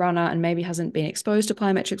is a runner and maybe hasn't been exposed to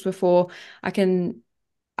plyometrics before, I can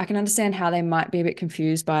I can understand how they might be a bit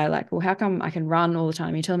confused by like, well, how come I can run all the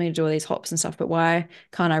time? You tell me to do all these hops and stuff, but why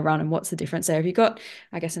can't I run? And what's the difference there? Have you got,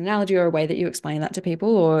 I guess, an analogy or a way that you explain that to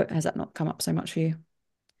people, or has that not come up so much for you?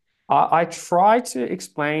 I try to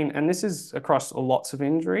explain, and this is across lots of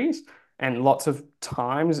injuries and lots of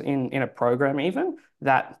times in a program, even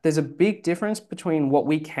that there's a big difference between what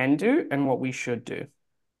we can do and what we should do.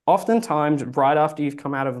 Oftentimes, right after you've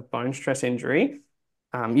come out of a bone stress injury,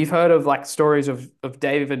 you've heard of like stories of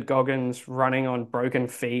David Goggins running on broken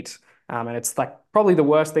feet. And it's like probably the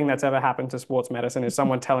worst thing that's ever happened to sports medicine is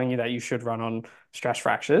someone telling you that you should run on stress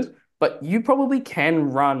fractures. But you probably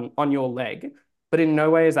can run on your leg, but in no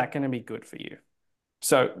way is that going to be good for you.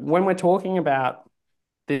 So when we're talking about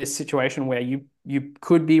this situation where you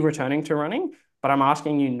could be returning to running, but I'm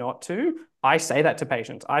asking you not to, I say that to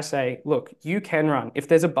patients. I say, look, you can run. If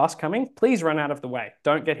there's a bus coming, please run out of the way.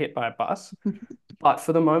 Don't get hit by a bus. But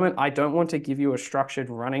for the moment, I don't want to give you a structured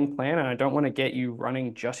running plan and I don't want to get you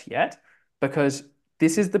running just yet because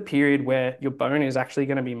this is the period where your bone is actually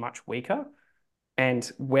going to be much weaker. And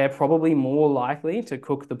we're probably more likely to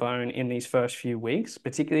cook the bone in these first few weeks,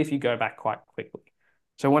 particularly if you go back quite quickly.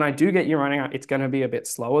 So when I do get you running, it's going to be a bit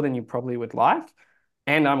slower than you probably would like.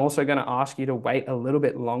 And I'm also going to ask you to wait a little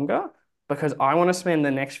bit longer because I want to spend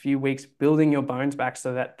the next few weeks building your bones back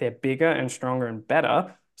so that they're bigger and stronger and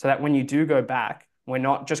better. So that when you do go back, we're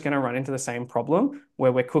not just going to run into the same problem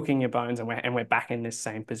where we're cooking your bones and we're back in this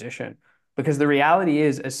same position. Because the reality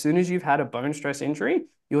is, as soon as you've had a bone stress injury,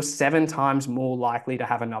 you're 7 times more likely to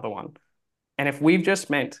have another one. And if we've just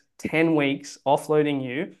spent 10 weeks offloading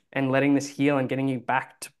you and letting this heal and getting you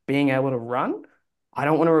back to being able to run, I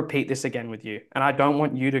don't want to repeat this again with you. And I don't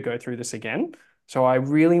want you to go through this again. So I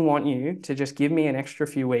really want you to just give me an extra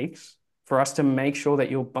few weeks for us to make sure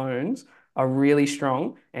that your bones are really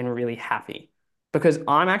strong and really happy. Because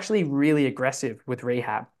I'm actually really aggressive with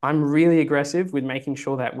rehab. I'm really aggressive with making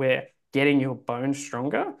sure that we're getting your bones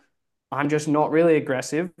stronger. I'm just not really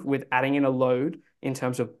aggressive with adding in a load in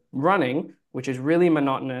terms of running, which is really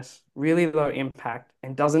monotonous, really low impact,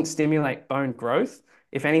 and doesn't stimulate bone growth.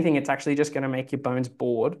 If anything, it's actually just going to make your bones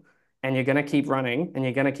bored and you're going to keep running and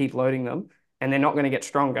you're going to keep loading them and they're not going to get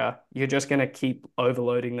stronger. You're just going to keep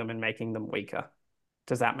overloading them and making them weaker.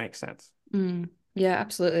 Does that make sense? Mm, yeah,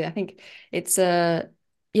 absolutely. I think it's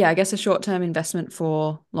yeah, I guess a short-term investment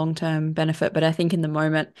for long-term benefit, but I think in the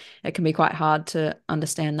moment it can be quite hard to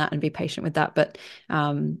understand that and be patient with that. But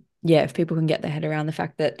yeah, if people can get their head around the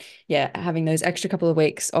fact that, yeah, having those extra couple of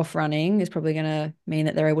weeks off running is probably going to mean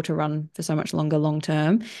that they're able to run for so much longer long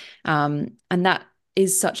term. And that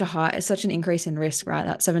is it's such an increase in risk, right?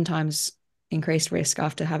 That 7 times increased risk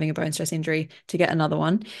after having a bone stress injury to get another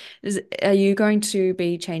one. Are you going to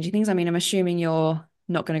be changing things? I mean, I'm assuming you're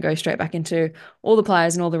not going to go straight back into all the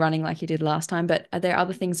pliers and all the running like you did last time, but are there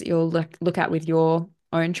other things that you'll look at with your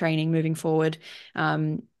own training moving forward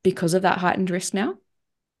because of that heightened risk now?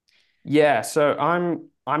 Yeah, so I'm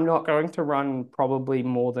not going to run probably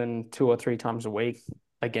more than 2 or 3 times a week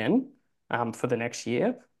again for the next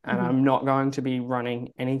year, and Mhm. I'm not going to be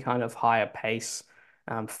running any kind of higher pace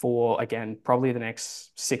for again probably the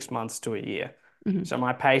next 6 months to a year. Mhm. So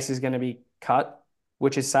my pace is going to be cut,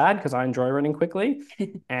 which is sad because I enjoy running quickly,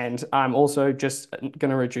 and I'm also just going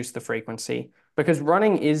to reduce the frequency because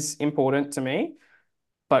running is important to me.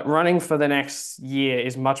 But running for the next year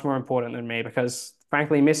is much more important than me because,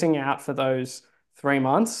 frankly, missing out for those 3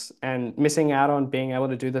 months and missing out on being able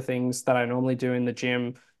to do the things that I normally do in the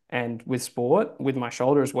gym and with sport, with my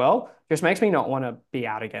shoulder as well, just makes me not want to be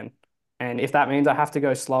out again. And if that means I have to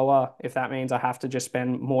go slower, if that means I have to just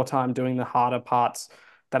spend more time doing the harder parts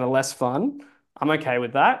that are less fun, I'm okay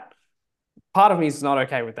with that. Part of me is not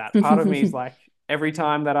okay with that. Part of me is like, every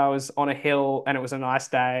time that I was on a hill and it was a nice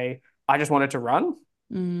day, I just wanted to run.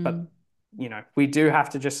 Mm, But, we do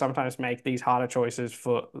have to just sometimes make these harder choices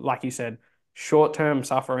for, like you said, short-term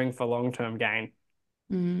suffering for long-term gain.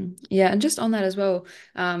 Yeah, and just on that as well,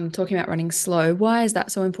 talking about running slow, why is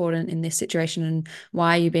that so important in this situation, and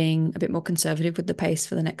why are you being a bit more conservative with the pace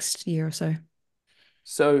for the next year or so?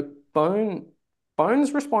 So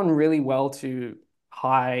bones respond really well to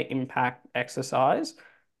high impact exercise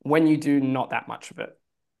when you do not that much of it.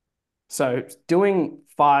 So doing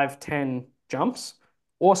 5, 10 jumps,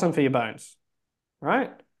 awesome for your bones,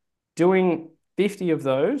 right? Doing 50 of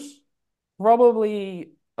those,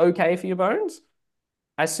 probably okay for your bones.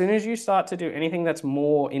 As soon as you start to do anything that's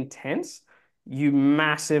more intense, you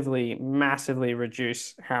massively, massively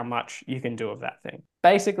reduce how much you can do of that thing.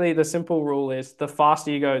 Basically, the simple rule is the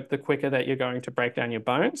faster you go, the quicker that you're going to break down your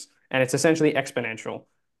bones. And it's essentially exponential.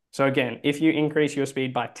 So again, if you increase your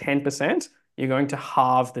speed by 10%, you're going to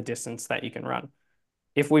halve the distance that you can run.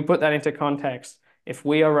 If we put that into context, if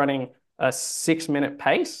we are running a 6 minute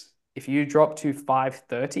pace, if you drop to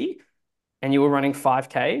 5:30 and you were running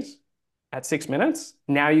 5Ks at 6 minutes,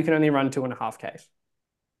 now you can only run 2.5Ks.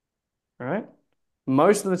 Right?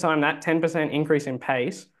 Most of the time, that 10% increase in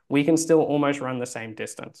pace, we can still almost run the same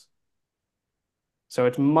distance. So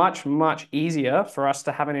it's much, much easier for us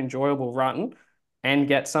to have an enjoyable run and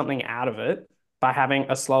get something out of it by having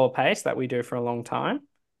a slower pace that we do for a long time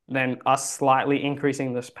than us slightly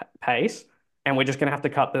increasing this pace. And we're just going to have to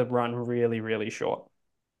cut the run really, really short.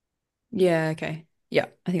 Yeah, okay. Yeah,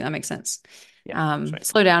 I think that makes sense. Yeah, sweet.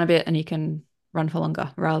 Slow down a bit and you can run for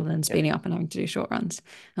longer rather than Yep. speeding up and having to do short runs,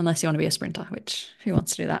 unless you want to be a sprinter, which who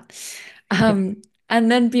wants to do that? And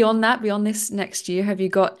then beyond that, beyond this next year, have you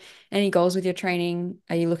got any goals with your training?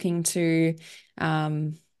 Are you looking to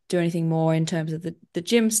do anything more in terms of the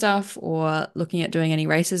gym stuff, or looking at doing any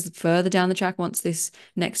races further down the track once this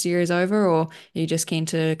next year is over? Or are you just keen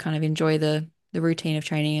to kind of enjoy the routine of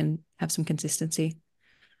training and have some consistency?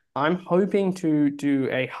 I'm hoping to do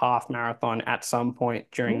a half marathon at some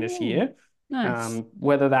point during this Oh, year. nice.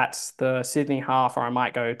 Whether that's the Sydney half or I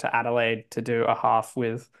might go to Adelaide to do a half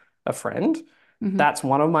with a friend. Hmm. That's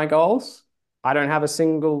one of my goals. I don't have a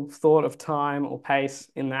single thought of time or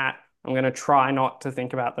pace in that. I'm going to try not to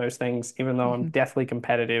think about those things, even though I'm deathly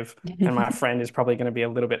competitive and my friend is probably going to be a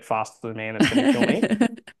little bit faster than me and it's going to kill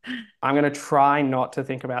me. I'm going to try not to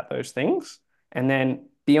think about those things. And then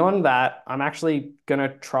beyond that, I'm actually going to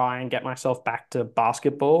try and get myself back to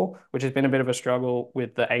basketball, which has been a bit of a struggle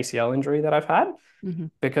with the ACL injury that I've had, Hmm.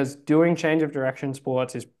 because doing change of direction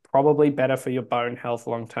sports is probably better for your bone health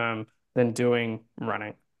long term than doing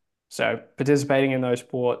running. So, participating in those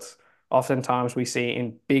sports, oftentimes we see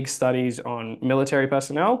in big studies on military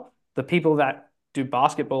personnel, the people that do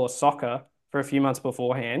basketball or soccer for a few months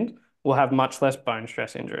beforehand will have much less bone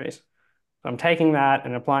stress injuries. So I'm taking that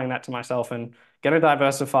and applying that to myself and going to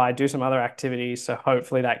diversify, do some other activities. So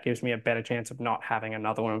hopefully that gives me a better chance of not having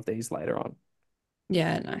another one of these later on.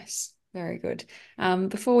 Yeah, nice. Very good.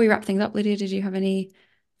 Before we wrap things up, Lydia, did you have any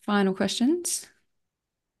final questions?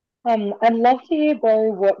 I'd love to hear, Bo,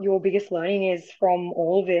 what your biggest learning is from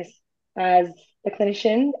all of this as a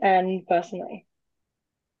clinician and personally.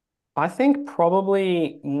 I think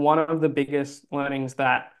probably one of the biggest learnings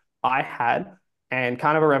that I had and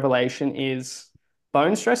kind of a revelation is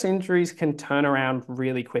bone stress injuries can turn around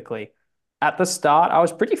really quickly. At the start, I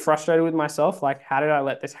was pretty frustrated with myself, like, how did I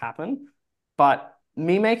let this happen? But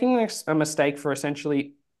me making a mistake for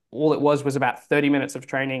essentially all it was about 30 minutes of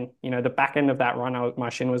training, the back end of that run, my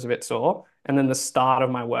shin was a bit sore. And then the start of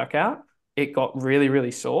my workout, it got really,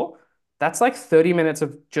 really sore. That's like 30 minutes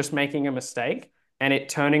of just making a mistake and it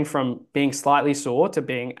turning from being slightly sore to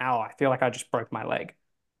being, ow, I feel like I just broke my leg.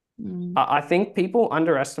 Mm. I think people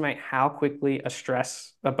underestimate how quickly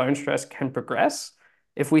a bone stress can progress.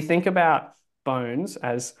 If we think about bones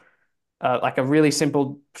as like a really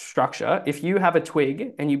simple structure, if you have a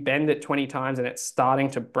twig and you bend it 20 times and it's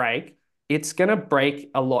starting to break, it's going to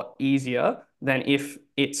break a lot easier than if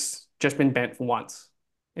it's just been bent once,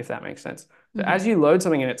 if that makes sense. So Hmm. as you load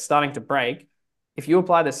something and it's starting to break, if you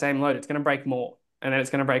apply the same load, it's going to break more, and then it's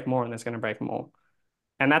going to break more, and it's going to break more.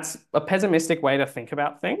 And that's a pessimistic way to think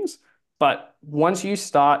about things. But once you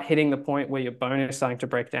start hitting the point where your bone is starting to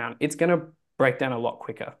break down, it's going to break down a lot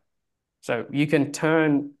quicker. So you can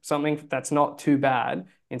turn something that's not too bad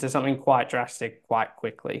into something quite drastic quite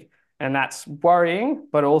quickly. And that's worrying,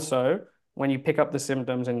 but also when you pick up the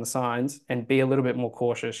symptoms and the signs and be a little bit more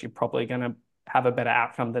cautious, you're probably going to have a better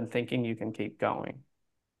outcome than thinking you can keep going.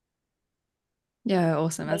 Yeah,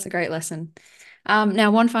 awesome. That's a great lesson.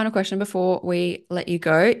 Now, one final question before we let you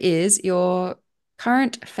go is your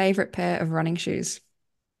Current favorite pair of running shoes.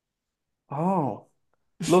 Oh,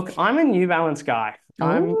 look, I'm a New Balance guy.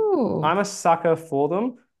 Oh, I'm a sucker for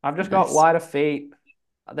them. I've just got nice. wider feet.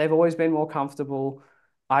 They've always been more comfortable.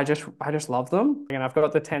 I just love them. And I've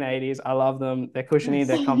got the 1080s. I love them. They're cushiony,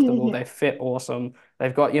 they're Nice. comfortable, they fit awesome.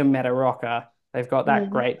 They've got your meta rocker. They've got that Mhm.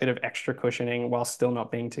 great bit of extra cushioning while still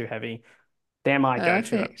not being too heavy. They're my go-to at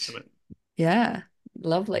the Perfect. moment. Yeah,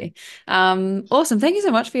 lovely. Awesome. Thank you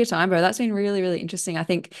so much for your time, bro. That's been really, really interesting. I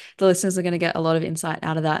think the listeners are going to get a lot of insight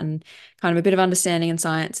out of that and kind of a bit of understanding and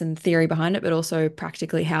science and theory behind it, but also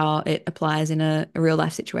practically how it applies in a real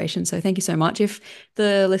life situation. So thank you so much. If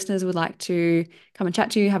the listeners would like to come and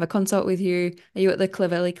chat to you, have a consult with you, are you at the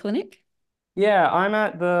Clovelly Clinic? Yeah, I'm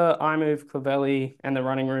at the iMove Clavelli and the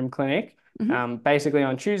Running Room Clinic, Hmm. basically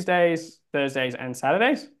on Tuesdays, Thursdays, and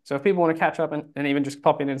Saturdays. So if people want to catch up and even just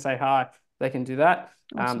pop in and say hi, they can do that.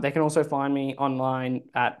 Awesome. They can also find me online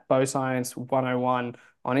at Beau Science 101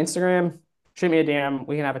 on Instagram. Shoot me a DM.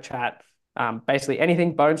 We can have a chat. Basically,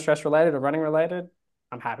 anything bone stress related or running related,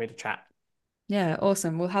 I'm happy to chat. Yeah,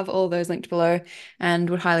 awesome. We'll have all those linked below and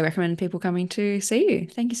would highly recommend people coming to see you.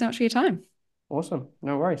 Thank you so much for your time. Awesome.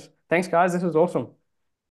 No worries. Thanks, guys. This was awesome.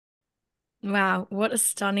 Wow, what a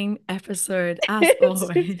stunning episode, as It's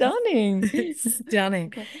always. stunning. Stunning.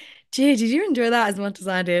 Okay. Gee, did you enjoy that as much as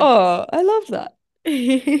I did? Oh, I love that.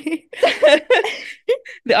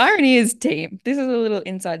 The irony is, team, this is a little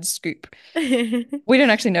inside scoop. We don't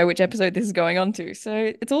actually know which episode this is going on to,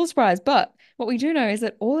 so it's all a surprise. But what we do know is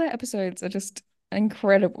that all our episodes are just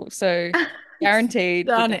incredible. So guaranteed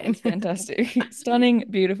that that Stunning. was fantastic. Stunning,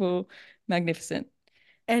 beautiful, magnificent.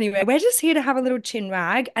 Anyway, we're just here to have a little chin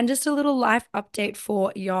wag and just a little life update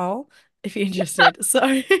for y'all if you're interested. So,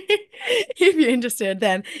 if you're interested,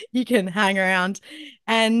 then you can hang around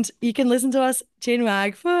and you can listen to us chin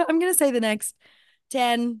wag for, I'm going to say the next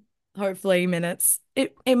 10, hopefully, minutes.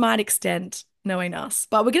 It might extend knowing us,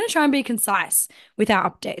 but we're going to try and be concise with our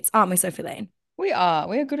updates, aren't we, Sophie Lane? We are.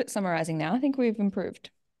 We are good at summarizing now. I think we've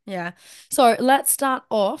improved. Yeah. So let's start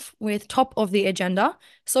off with top of the agenda.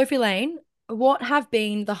 Sophie Lane, what have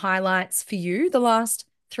been the highlights for you the last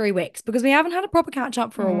 3 weeks? Because we haven't had a proper catch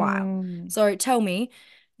up for a while. Mm. So tell me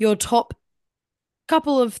your top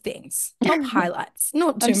couple of things, top highlights.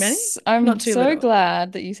 Not too many, I'm not too so little.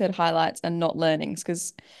 glad that you said highlights and not learnings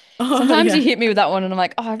because Oh, sometimes you yeah. hit me with that one and I'm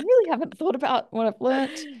like, oh, I really haven't thought about what I've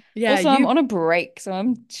learnt. Yeah, Also, I'm you. on a break, so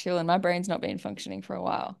I'm chilling. My brain's not been functioning for a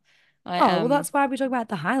while. I Oh, well, am, that's why we talk about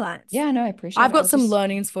the highlights. yeah, no, I appreciate I've it. I got was some just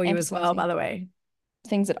learnings for you as well, by emphasizing the way.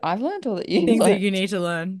 things that I've learned or that you've Things that you learned. need to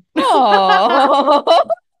learn. Oh,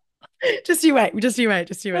 Just you wait. Just you wait.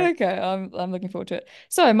 Just you wait. okay. I'm looking forward to it.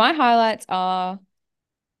 So my highlights are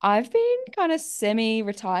I've been kind of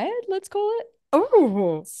semi-retired, let's call it.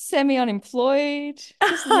 Oh. Semi-unemployed,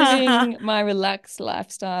 just living my relaxed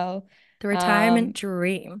lifestyle. The retirement Um,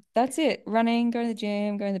 dream. that's it. Running, going to the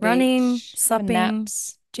gym, going to the Running, beach, having supping,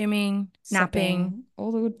 naps, gymming, napping, supping,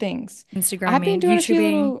 all the good things. I have been Instagramming, doing a few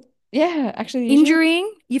YouTubing, little, yeah, actually YouTube.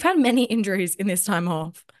 injuring. You've had many injuries in this time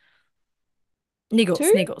off. Niggles,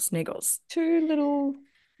 Two, niggles, niggles. two little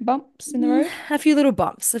bumps in the road. A few little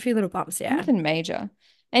bumps, a few little bumps, yeah. Nothing major.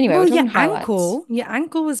 Anyway, we're Well, talking highlights. your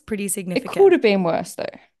ankle was pretty It could significant. have been worse though.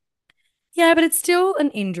 Yeah, but it's still an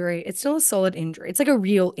injury. It's still a solid injury. It's like a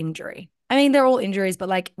real injury. I mean, they're all injuries, but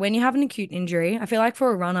like when you have an acute injury, I feel like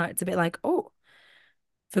for a runner, it's a bit like, oh,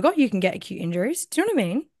 forgot you can get acute injuries. Do you know what I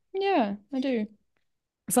mean? Yeah, I do.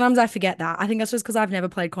 Sometimes I forget that. I think that's just because I've never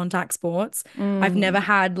played contact sports. I've never Mm.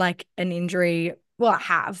 had like an injury. Well, I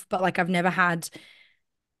have, but like I've never had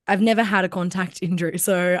a contact injury.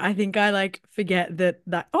 So I think I like forget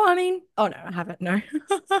that. Oh, I mean, oh no, I haven't. No,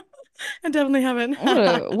 I definitely haven't. What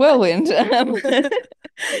a whirlwind. I'm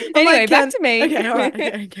Anyway, like, back Ken. to me. Okay, all right.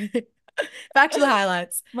 Okay, okay. Back to the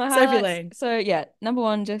highlights. My Sophie highlights. Lane. So yeah, number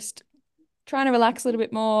one, just trying to relax a little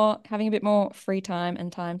bit more, having a bit more free time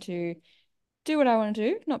and time to do what I want to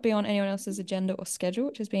do, not be on anyone else's agenda or schedule,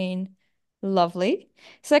 which has been lovely.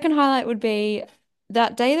 Second highlight would be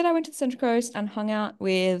that day that I went to the Central Coast and hung out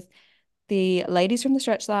with the ladies from the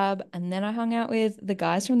stretch lab, and then I hung out with the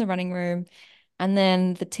guys from the running room, and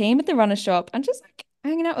then the team at the runner shop, and just like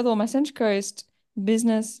hanging out with all my Central Coast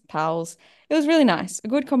business pals. It was really nice. A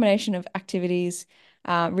good combination of activities.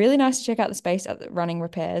 Really nice to check out the space at the running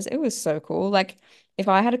repairs. It was so cool. Like if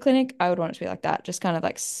I had a clinic, I would want it to be like that. Just kind of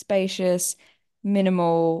like spacious,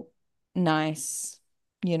 minimal, nice,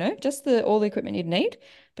 just the all the equipment you'd need,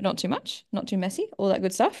 but not too much, not too messy, all that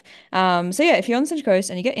good stuff. So yeah, if you're on the Central Coast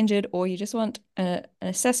and you get injured or you just want an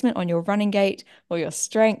assessment on your running gait or your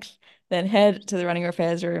strength, then head to the running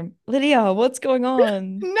repairs room. Lydia, what's going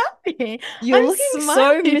on? Nothing. You're I'm looking so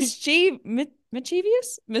smiling. mischievous.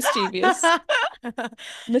 Mischievous? Mischievous. I'm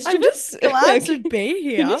just Mischievous? glad to be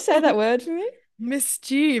Can you here. say that word for me?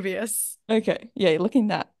 Mischievous. Okay. Yeah, looking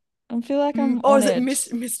that. I feel like I'm Or on is it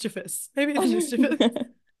edge. mischievous? Maybe I it's don't mischievous. know.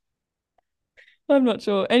 I'm not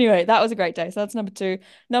sure. Anyway, that was a great day. So that's number two.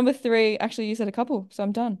 Number three, actually, you said a couple, so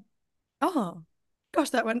I'm done. Oh, gosh,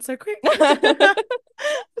 that went so quick. I'm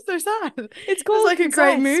so sad. It It's was called like a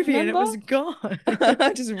great concise, movie and it remember? was gone.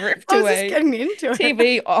 I just ripped I was just away. getting into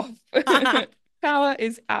TV off. it. Power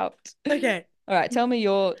is out. Okay, All right, tell me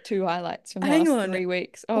your two highlights from the hang last on. 3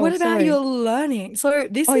 weeks. Oh, What about your sorry. learning? So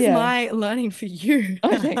this Oh, is yeah. my learning for you.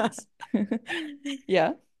 Oh, thanks.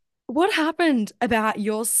 Yeah. What happened about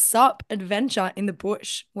your sup adventure in the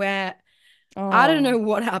bush where I don't know Oh,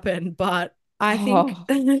 what happened, but I think oh,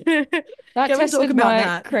 can that we talk tested about my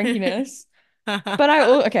that? crankiness.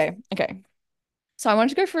 But okay. So I wanted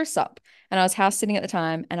to go for a sup and I was house sitting at the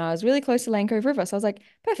time and I was really close to Lane Cove River. So I was like,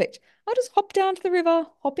 perfect. I'll just hop down to the river,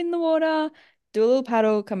 hop in the water, do a little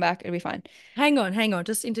paddle, come back, it'll be fine. Hang on,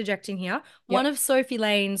 just interjecting here. One Yep. of Sophie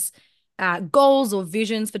Lane's goals or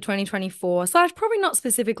visions for 2024, slash probably not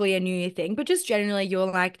specifically a New Year thing, but just generally,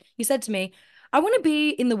 you're like, you said to me, I want to be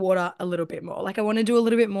in the water a little bit more. Like, I want to do a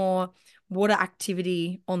little bit more water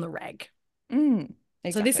activity on the reg. Mm,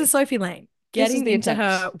 So, this is exactly. Sophie Lane This is getting the into attempt.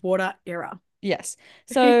 her water era. Yes.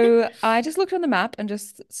 So I just looked on the map and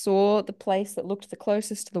just saw the place that looked the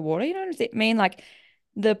closest to the water. You know what I mean? Like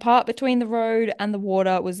the part between the road and the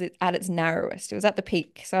water was at its narrowest. It was at the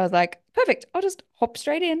peak. So I was like, perfect. I'll just hop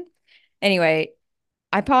straight in. Anyway,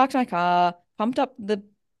 I parked my car, Oh, pumped up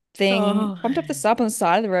the sup on the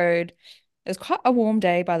side of the road. It was quite a warm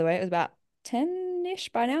day, by the way. It was about 10-ish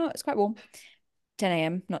by now. It's quite warm. 10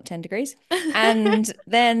 a.m., not 10 degrees. And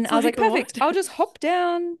then it's I was like, like perfect. what? I'll just hop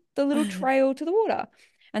down the little trail to the water.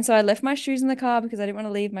 And so I left my shoes in the car because I didn't want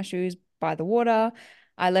to leave my shoes by the water.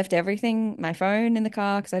 I left everything, my phone in the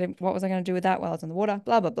car because what was I going to do with that while I was in the water?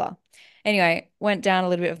 Blah, blah, blah. Anyway, went down a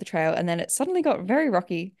little bit of the trail and then it suddenly got very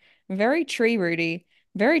rocky, very tree rooty,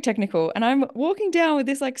 very technical. And I'm walking down with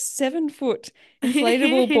this like 7 foot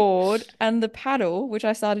inflatable board and the paddle, which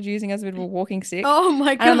I started using as a bit of a walking stick. Oh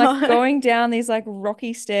my And I'm like God. going down these like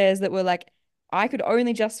rocky stairs that were like, I could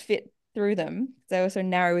only just fit through them. They were so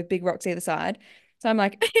narrow with big rocks either side. So I'm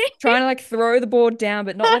like trying to like throw the board down,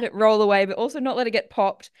 but not let it roll away, but also not let it get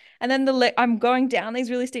popped. And then I'm going down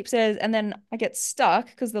these really steep stairs and then I get stuck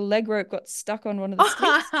because the leg rope got stuck on one of the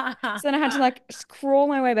sticks. So then I had to like crawl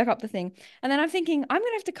my way back up the thing. And then I'm thinking, I'm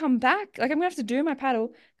gonna have to come back. Like I'm gonna have to do my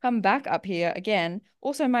paddle, come back up here again.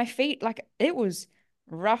 Also, my feet, like it was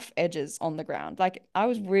rough edges on the ground. Like I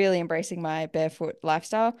was really embracing my barefoot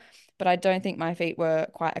lifestyle, but I don't think my feet were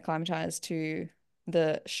quite acclimatized to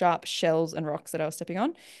the sharp shells and rocks that I was stepping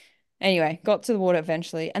on. Anyway, got to the water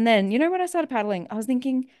eventually. And then, when I started paddling, I was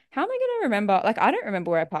thinking, how am I going to remember? Like, I don't remember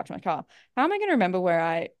where I parked my car. How am I going to remember where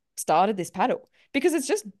I started this paddle? Because it's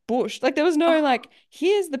just bush. Like, there was no, Oh, like,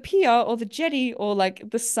 here's the pier or the jetty or like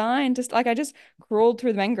the sign. Just like, I just crawled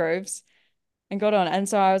through the mangroves and got on. And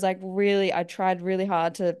so I was like, I tried really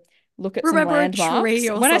hard to look at some remember a tree landmarks.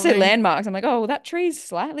 or When I say something. landmarks, I'm like, oh, well, that tree's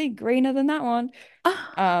slightly greener than that one.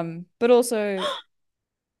 But also,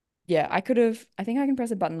 yeah, I think I can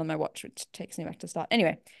press a button on my watch, which takes me back to start.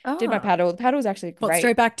 Anyway, did my Oh, paddle. The paddle was actually what, great.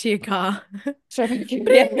 straight back to your car. So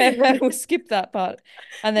yeah, Bring. we'll skip that part.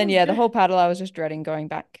 And then Oh, yeah, the good. whole paddle I was just dreading going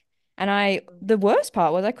back. And the worst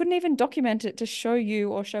part was I couldn't even document it to show you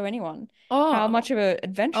or show anyone how Oh, much of an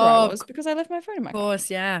adventure I oh, of was because I left my phone in my car. course,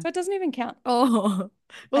 yeah. So it doesn't even count. Oh,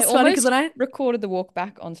 well, I it's funny because almost when I, recorded the walk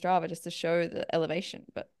back on Strava just to show the elevation,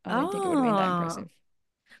 but I don't think it would have been that oh, impressive.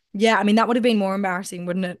 yeah, I mean, that would have been more embarrassing,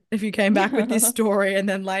 wouldn't it? If you came back with this It story and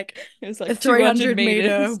then like was a like 200 300-meter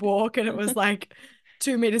meters. walk and it was like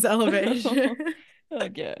 2 meters elevation. Oh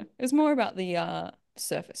yeah. It was more about the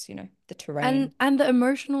surface, the And terrain. and the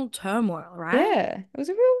emotional turmoil, right? Yeah. It was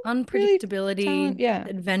a real, really talent. Unpredictability, Yeah.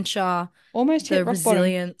 adventure, Almost hit the rock bottom.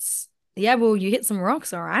 resilience. Yeah, well, you hit some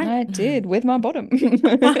rocks, all right. I did with my bottom.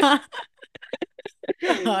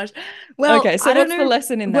 Gosh. Well, Okay, so I don't what's the know.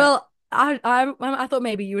 lesson in that? Well, I thought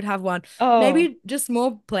maybe you would have one. Oh, Maybe just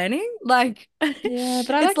more planning. Like yeah,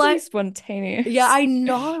 but I it's like to be like, yeah, spontaneous. I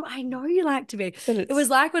know you like to be. But It was it's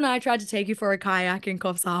like when I tried to take you for a kayak in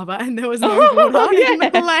Coffs Harbour and there was no water oh in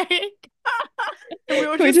the yeah. lake. And we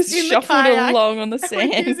were We just just in the shuffled kayak along on the and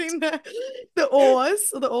we're sand. using the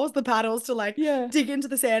paddles to like Yeah. dig into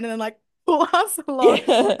the sand and then like pull us along.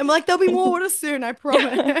 Yeah. And we're like, there'll be more water soon, I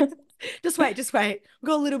promise. Just wait.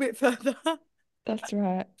 We'll go a little bit further. That's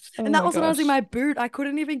right. And Oh that my was when I was in gosh. my boot. I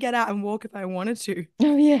couldn't even get out and walk if I wanted to.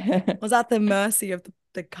 Oh yeah. I was at the mercy of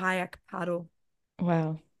the kayak paddle.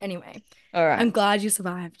 Wow. Anyway, All right. I'm glad you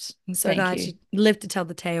survived. I'm so Thank glad you. you lived to tell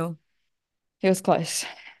the tale. It was close.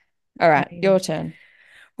 All right. Your Amazing. turn.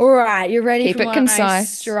 All right, you ready for Keep it my concise.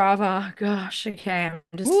 Strava? Gosh, okay. I'm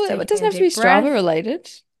just Well, it taking doesn't a have to be deep Strava breath. related.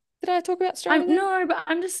 Did I talk about Strava I'm there? no, but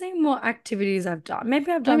I'm just seeing what activities I've done.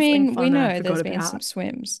 Maybe I've I done something mean, we fun that I know forgot there's been some about.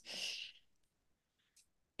 swims.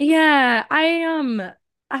 Yeah, I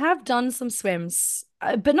have done some swims,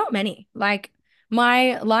 but not many. Like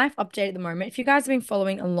my life update at the moment, if you guys have been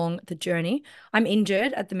following along the journey, I'm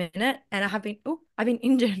injured at the minute and I've been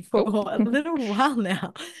injured for Oh. a little while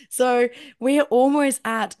now. So we're almost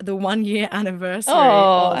at the 1 year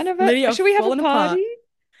anniversary Oh, of and Lydia should we have a falling apart. party?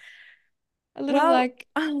 A little Well, like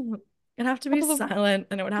it'd have to be couple of silent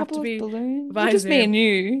and it would have couple to of be balloons. Well, via just me and Zoom.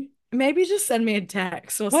 you. Maybe just send me a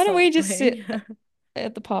text or Why don't we just something. sit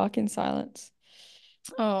at the park in silence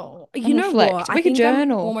Oh, you and know what? reflect? I We could think I'm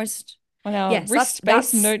journal almost on our yes,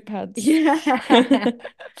 wrist-based notepads. yeah.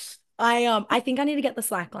 I think I need to get the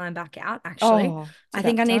slackline back out, actually. Oh, it's I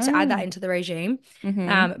think about I need to add that time. into the regime.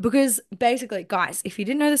 Mm-hmm. Because basically, guys, if you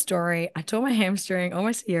didn't know the story, I tore my hamstring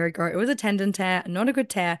almost a year ago. It was a tendon tear, not a good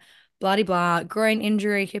tear, bloody blah, groin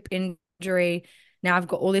injury, hip injury. Now I've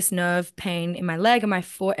got all this nerve pain in my leg and my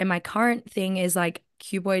foot, and my current thing is like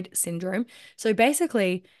cuboid syndrome. So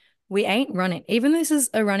basically, we ain't running. Even though this is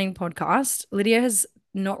a running podcast, Lydia has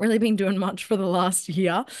not really been doing much for the last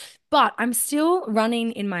year, but I'm still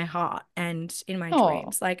running in my heart and in my Oh,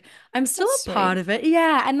 dreams. Like I'm still that's a part sweet. of it.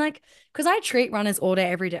 Yeah. And like, because I treat runners all day,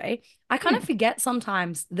 every day, I kind of Hmm. forget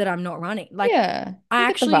sometimes that I'm not running. Like Yeah, I you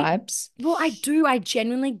get the actually, vibes. well, I do. I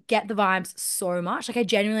genuinely get the vibes so much. Like I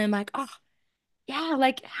genuinely am like, oh, yeah,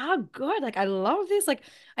 like how good. Like I love this. Like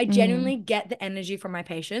I Mm, genuinely get the energy from my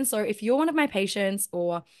patients. So if you're one of my patients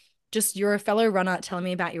or just you're a fellow runner telling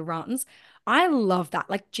me about your runs, I love that.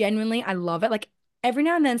 Like genuinely, I love it. Like every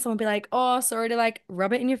now and then someone will be like, "Oh, sorry to like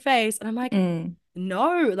rub it in your face." And I'm like, mm,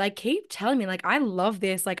 "No, like keep telling me. Like I love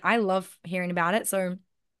this. Like I love hearing about it." So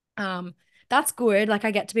um that's good. Like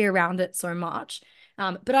I get to be around it so much.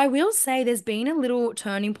 But I will say there's been a little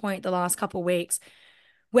turning point the last couple of weeks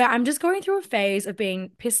where I'm just going through a phase of being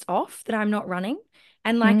pissed off that I'm not running.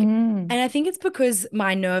 And like, mm, and I think it's because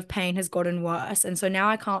my nerve pain has gotten worse. And so now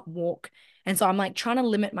I can't walk. And so I'm like trying to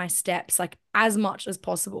limit my steps like as much as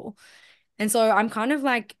possible. And so I'm kind of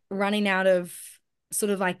like running out of sort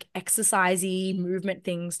of like exercisey movement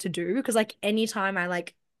things to do. Because like anytime I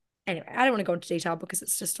like, anyway, I don't want to go into detail because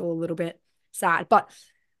it's just all a little bit sad. But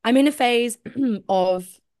I'm in a phase of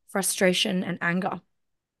frustration and anger.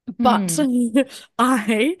 But mm.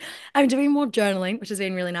 I am doing more journaling, which has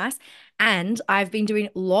been really nice. And I've been doing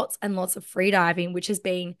lots and lots of free diving, which has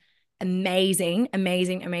been amazing,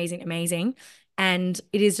 amazing, amazing, amazing. And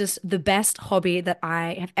it is just the best hobby that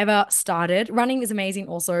I have ever started. Running is amazing,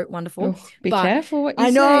 also wonderful. Oh, be But careful what you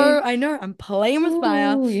say. I know, I'm playing with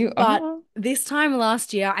fire. Oh, you But are. this time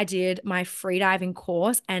last year, I did my free diving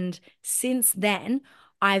course. And since then,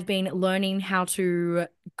 I've been learning how to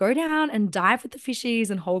go down and dive with the fishies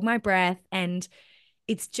and hold my breath. And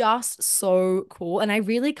it's just so cool. And I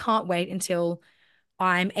really can't wait until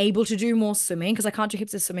I'm able to do more swimming because I can't do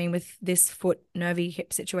heaps of swimming with this foot nervy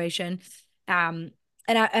hip situation. Um,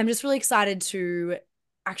 and I'm just really excited to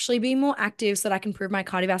actually be more active so that I can improve my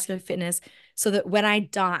cardiovascular fitness so that when I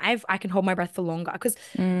dive, I can hold my breath for longer. Because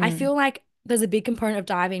I Mm, feel like there's a big component of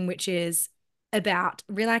diving, which is about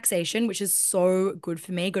relaxation, which is so good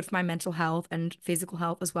for me, good for my mental health and physical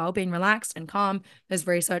health as well, being relaxed and calm. There's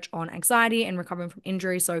research on anxiety and recovering from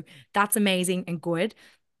injury. So that's amazing and good.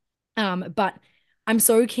 But I'm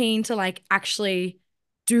so keen to like actually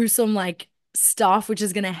do some like stuff which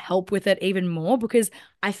is going to help with it even more because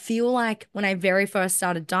I feel like when I very first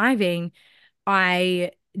started diving,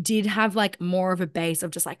 I did have like more of a base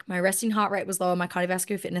of just like my resting heart rate was lower, my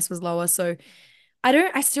cardiovascular fitness was lower. So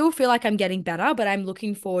I still feel like I'm getting better, but I'm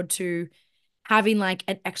looking forward to having like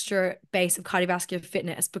an extra base of cardiovascular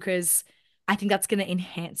fitness because I think that's going to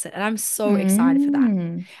enhance it. And I'm so excited for that.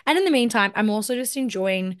 mm, And in the meantime, I'm also just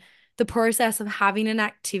enjoying the process of having an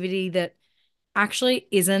activity that actually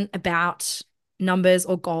isn't about numbers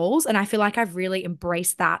or goals. And I feel like I've really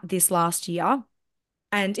embraced that this last year.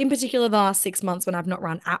 And in particular, the last 6 months when I've not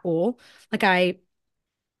run at all. Like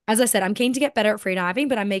as I said, I'm keen to get better at freediving,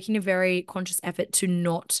 but I'm making a very conscious effort to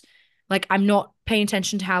not, like, I'm not paying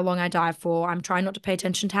attention to how long I dive for. I'm trying not to pay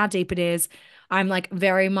attention to how deep it is. I'm like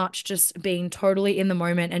very much just being totally in the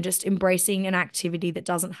moment and just embracing an activity that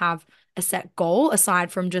doesn't have a set goal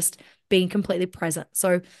aside from just being completely present.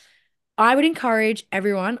 So I would encourage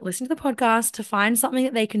everyone listening to the podcast to find something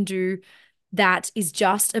that they can do that is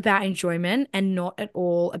just about enjoyment and not at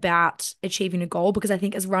all about achieving a goal. Because I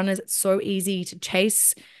think as runners, it's so easy to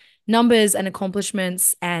chase numbers and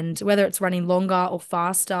accomplishments, and whether it's running longer or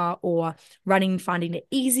faster or running, finding it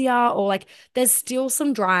easier, or like there's still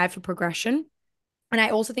some drive for progression. And I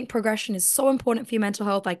also think progression is so important for your mental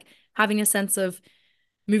health, like having a sense of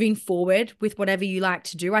moving forward with whatever you like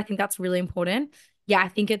to do. I think that's really important. Yeah, I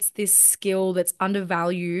think it's this skill that's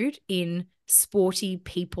undervalued in sporty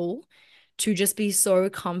people, to just be so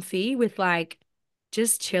comfy with like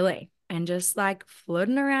just chilling and just like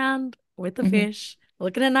floating around with the Mhm. fish,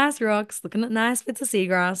 looking at nice rocks, looking at nice bits of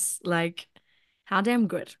seagrass. Like, how damn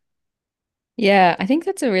good. Yeah, I think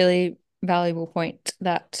that's a really valuable point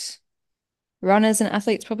that runners and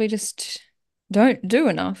athletes probably just don't do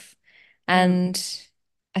enough. Mm. And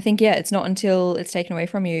I think, yeah, it's not until it's taken away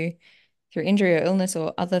from you through injury or illness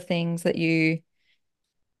or other things that you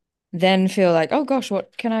then feel like, oh gosh,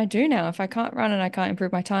 what can I do now if I can't run and I can't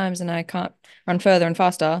improve my times and I can't run further and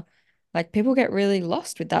faster? Like people get really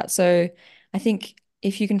lost with that. So I think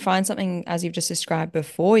if you can find something as you've just described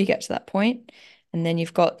before you get to that point, and then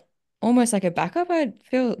you've got almost like a backup, I'd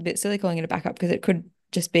feel a bit silly calling it a backup because it could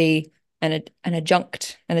just be an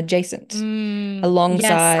adjunct, an adjacent Yes, I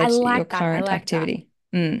alongside your like that. I current like that. activity.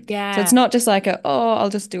 So it's Yeah. not just like oh, I'll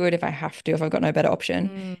just do it if I have to, if I've got no better option.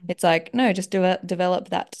 Mm, It's like, no, just do it, develop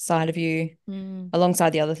that side of you mm, alongside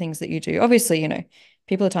the other things that you do. Obviously,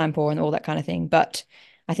 people are time poor and all that kind of thing. But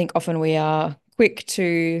I think often we are quick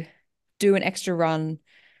to do an extra run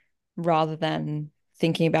rather than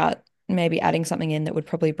thinking about maybe adding something in that would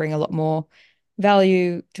probably bring a lot more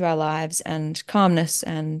value to our lives and calmness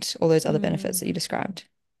and all those other benefits mm. that you described.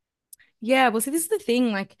 Yeah, well, see, this is the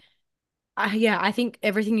thing. Like, yeah, I think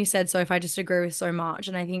everything you said so far, I just agree with so much.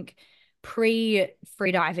 And I think pre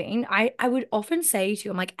freediving, I would often say to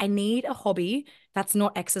you, I'm like, I need a hobby that's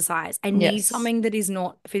not exercise. I need Yes. something that is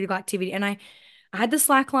not physical activity. And I had the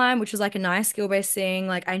slack line, which was like a nice skill-based thing.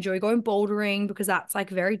 Like I enjoy going bouldering because that's like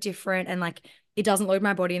very different, and like it doesn't load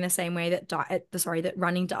my body in the same way that that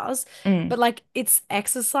running does. But Mm. like it's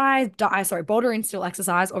exercise. Sorry, bouldering still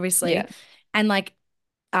exercise, Yeah. obviously. And like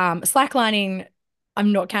slacklining,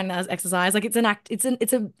 I'm not counting that as exercise. Like it's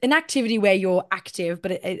an activity where you're active,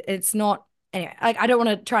 but it's not. Anyway, I don't want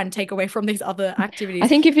to try and take away from these other I activities.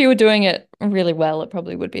 think if you were doing it really well, it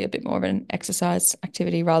probably would be a bit more of an exercise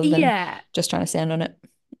activity rather than Yeah, just trying to stand on it.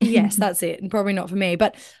 yes, that's it. And probably not for me,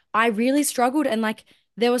 but I really struggled. And like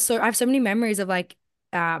I have so many memories of like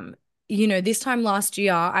um this time last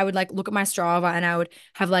year I would like look at my Strava and I would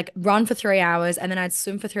have like run for 3 hours, and then I'd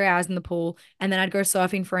swim for 3 hours in the pool, and then I'd go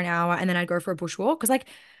surfing for an hour, and then I'd go for a bushwalk, because like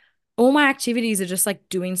all my activities are just like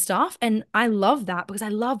doing stuff, and I love that because I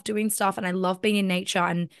love doing stuff and I love being in nature,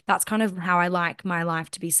 and that's kind of how I like my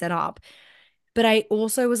life to be set up. But I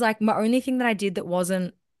also was like, my only thing that I did that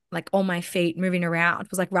wasn't like on my feet moving around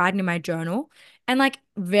was like writing in my journal, and like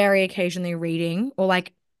very occasionally reading, or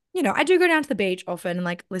like, I do go down to the beach often and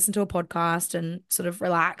like listen to a podcast and sort of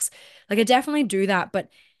relax. Like I definitely do that, but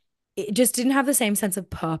it just didn't have the same sense of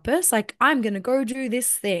purpose. Like I'm gonna go do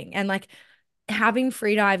this thing. And like having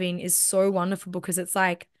free diving is so wonderful because it's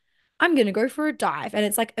like, I'm going to go for a dive. And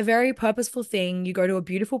it's like a very purposeful thing. You go to a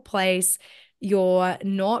beautiful place, you're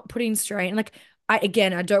not putting strain. Like, I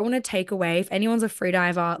don't want to take away if anyone's a free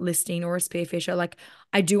diver listening or a spearfisher. Like,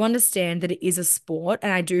 I do understand that it is a sport.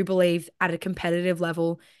 And I do believe at a competitive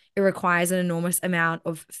level, it requires an enormous amount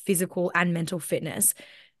of physical and mental fitness.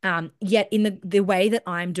 Yet in the way that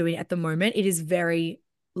I'm doing it at the moment, it is very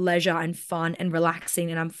leisure and fun and relaxing,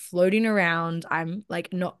 and I'm floating around. I'm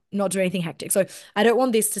like not doing anything hectic. So I don't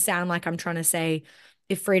want this to sound like I'm trying to say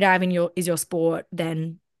if freediving is your sport,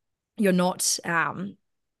 then you're not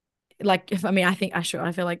like, if I mean, I think I should,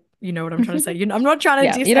 I feel like you know what I'm trying to say. I'm not trying to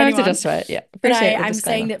Yeah, diss you don't have to anyone, justify it. Yeah, but appreciate the I'm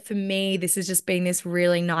saying disclaimer. that for me this has just been this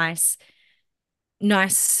really nice,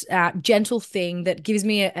 gentle thing that gives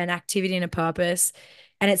me an activity and a purpose.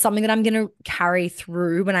 And it's something that I'm going to carry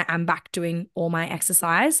through when I am back doing all my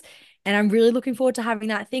exercise. And I'm really looking forward to having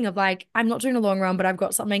that thing of like, I'm not doing a long run, but I've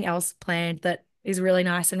got something else planned that is really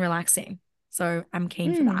nice and relaxing. So I'm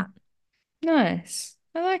keen for that. Mm, nice.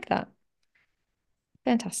 I like that.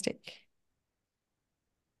 Fantastic.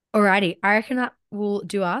 Alrighty. I reckon that will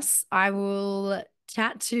do us. I will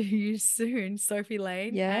chat to you soon, Sophie Lane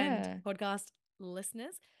and Yeah. podcast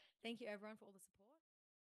listeners. Thank you everyone for all the support.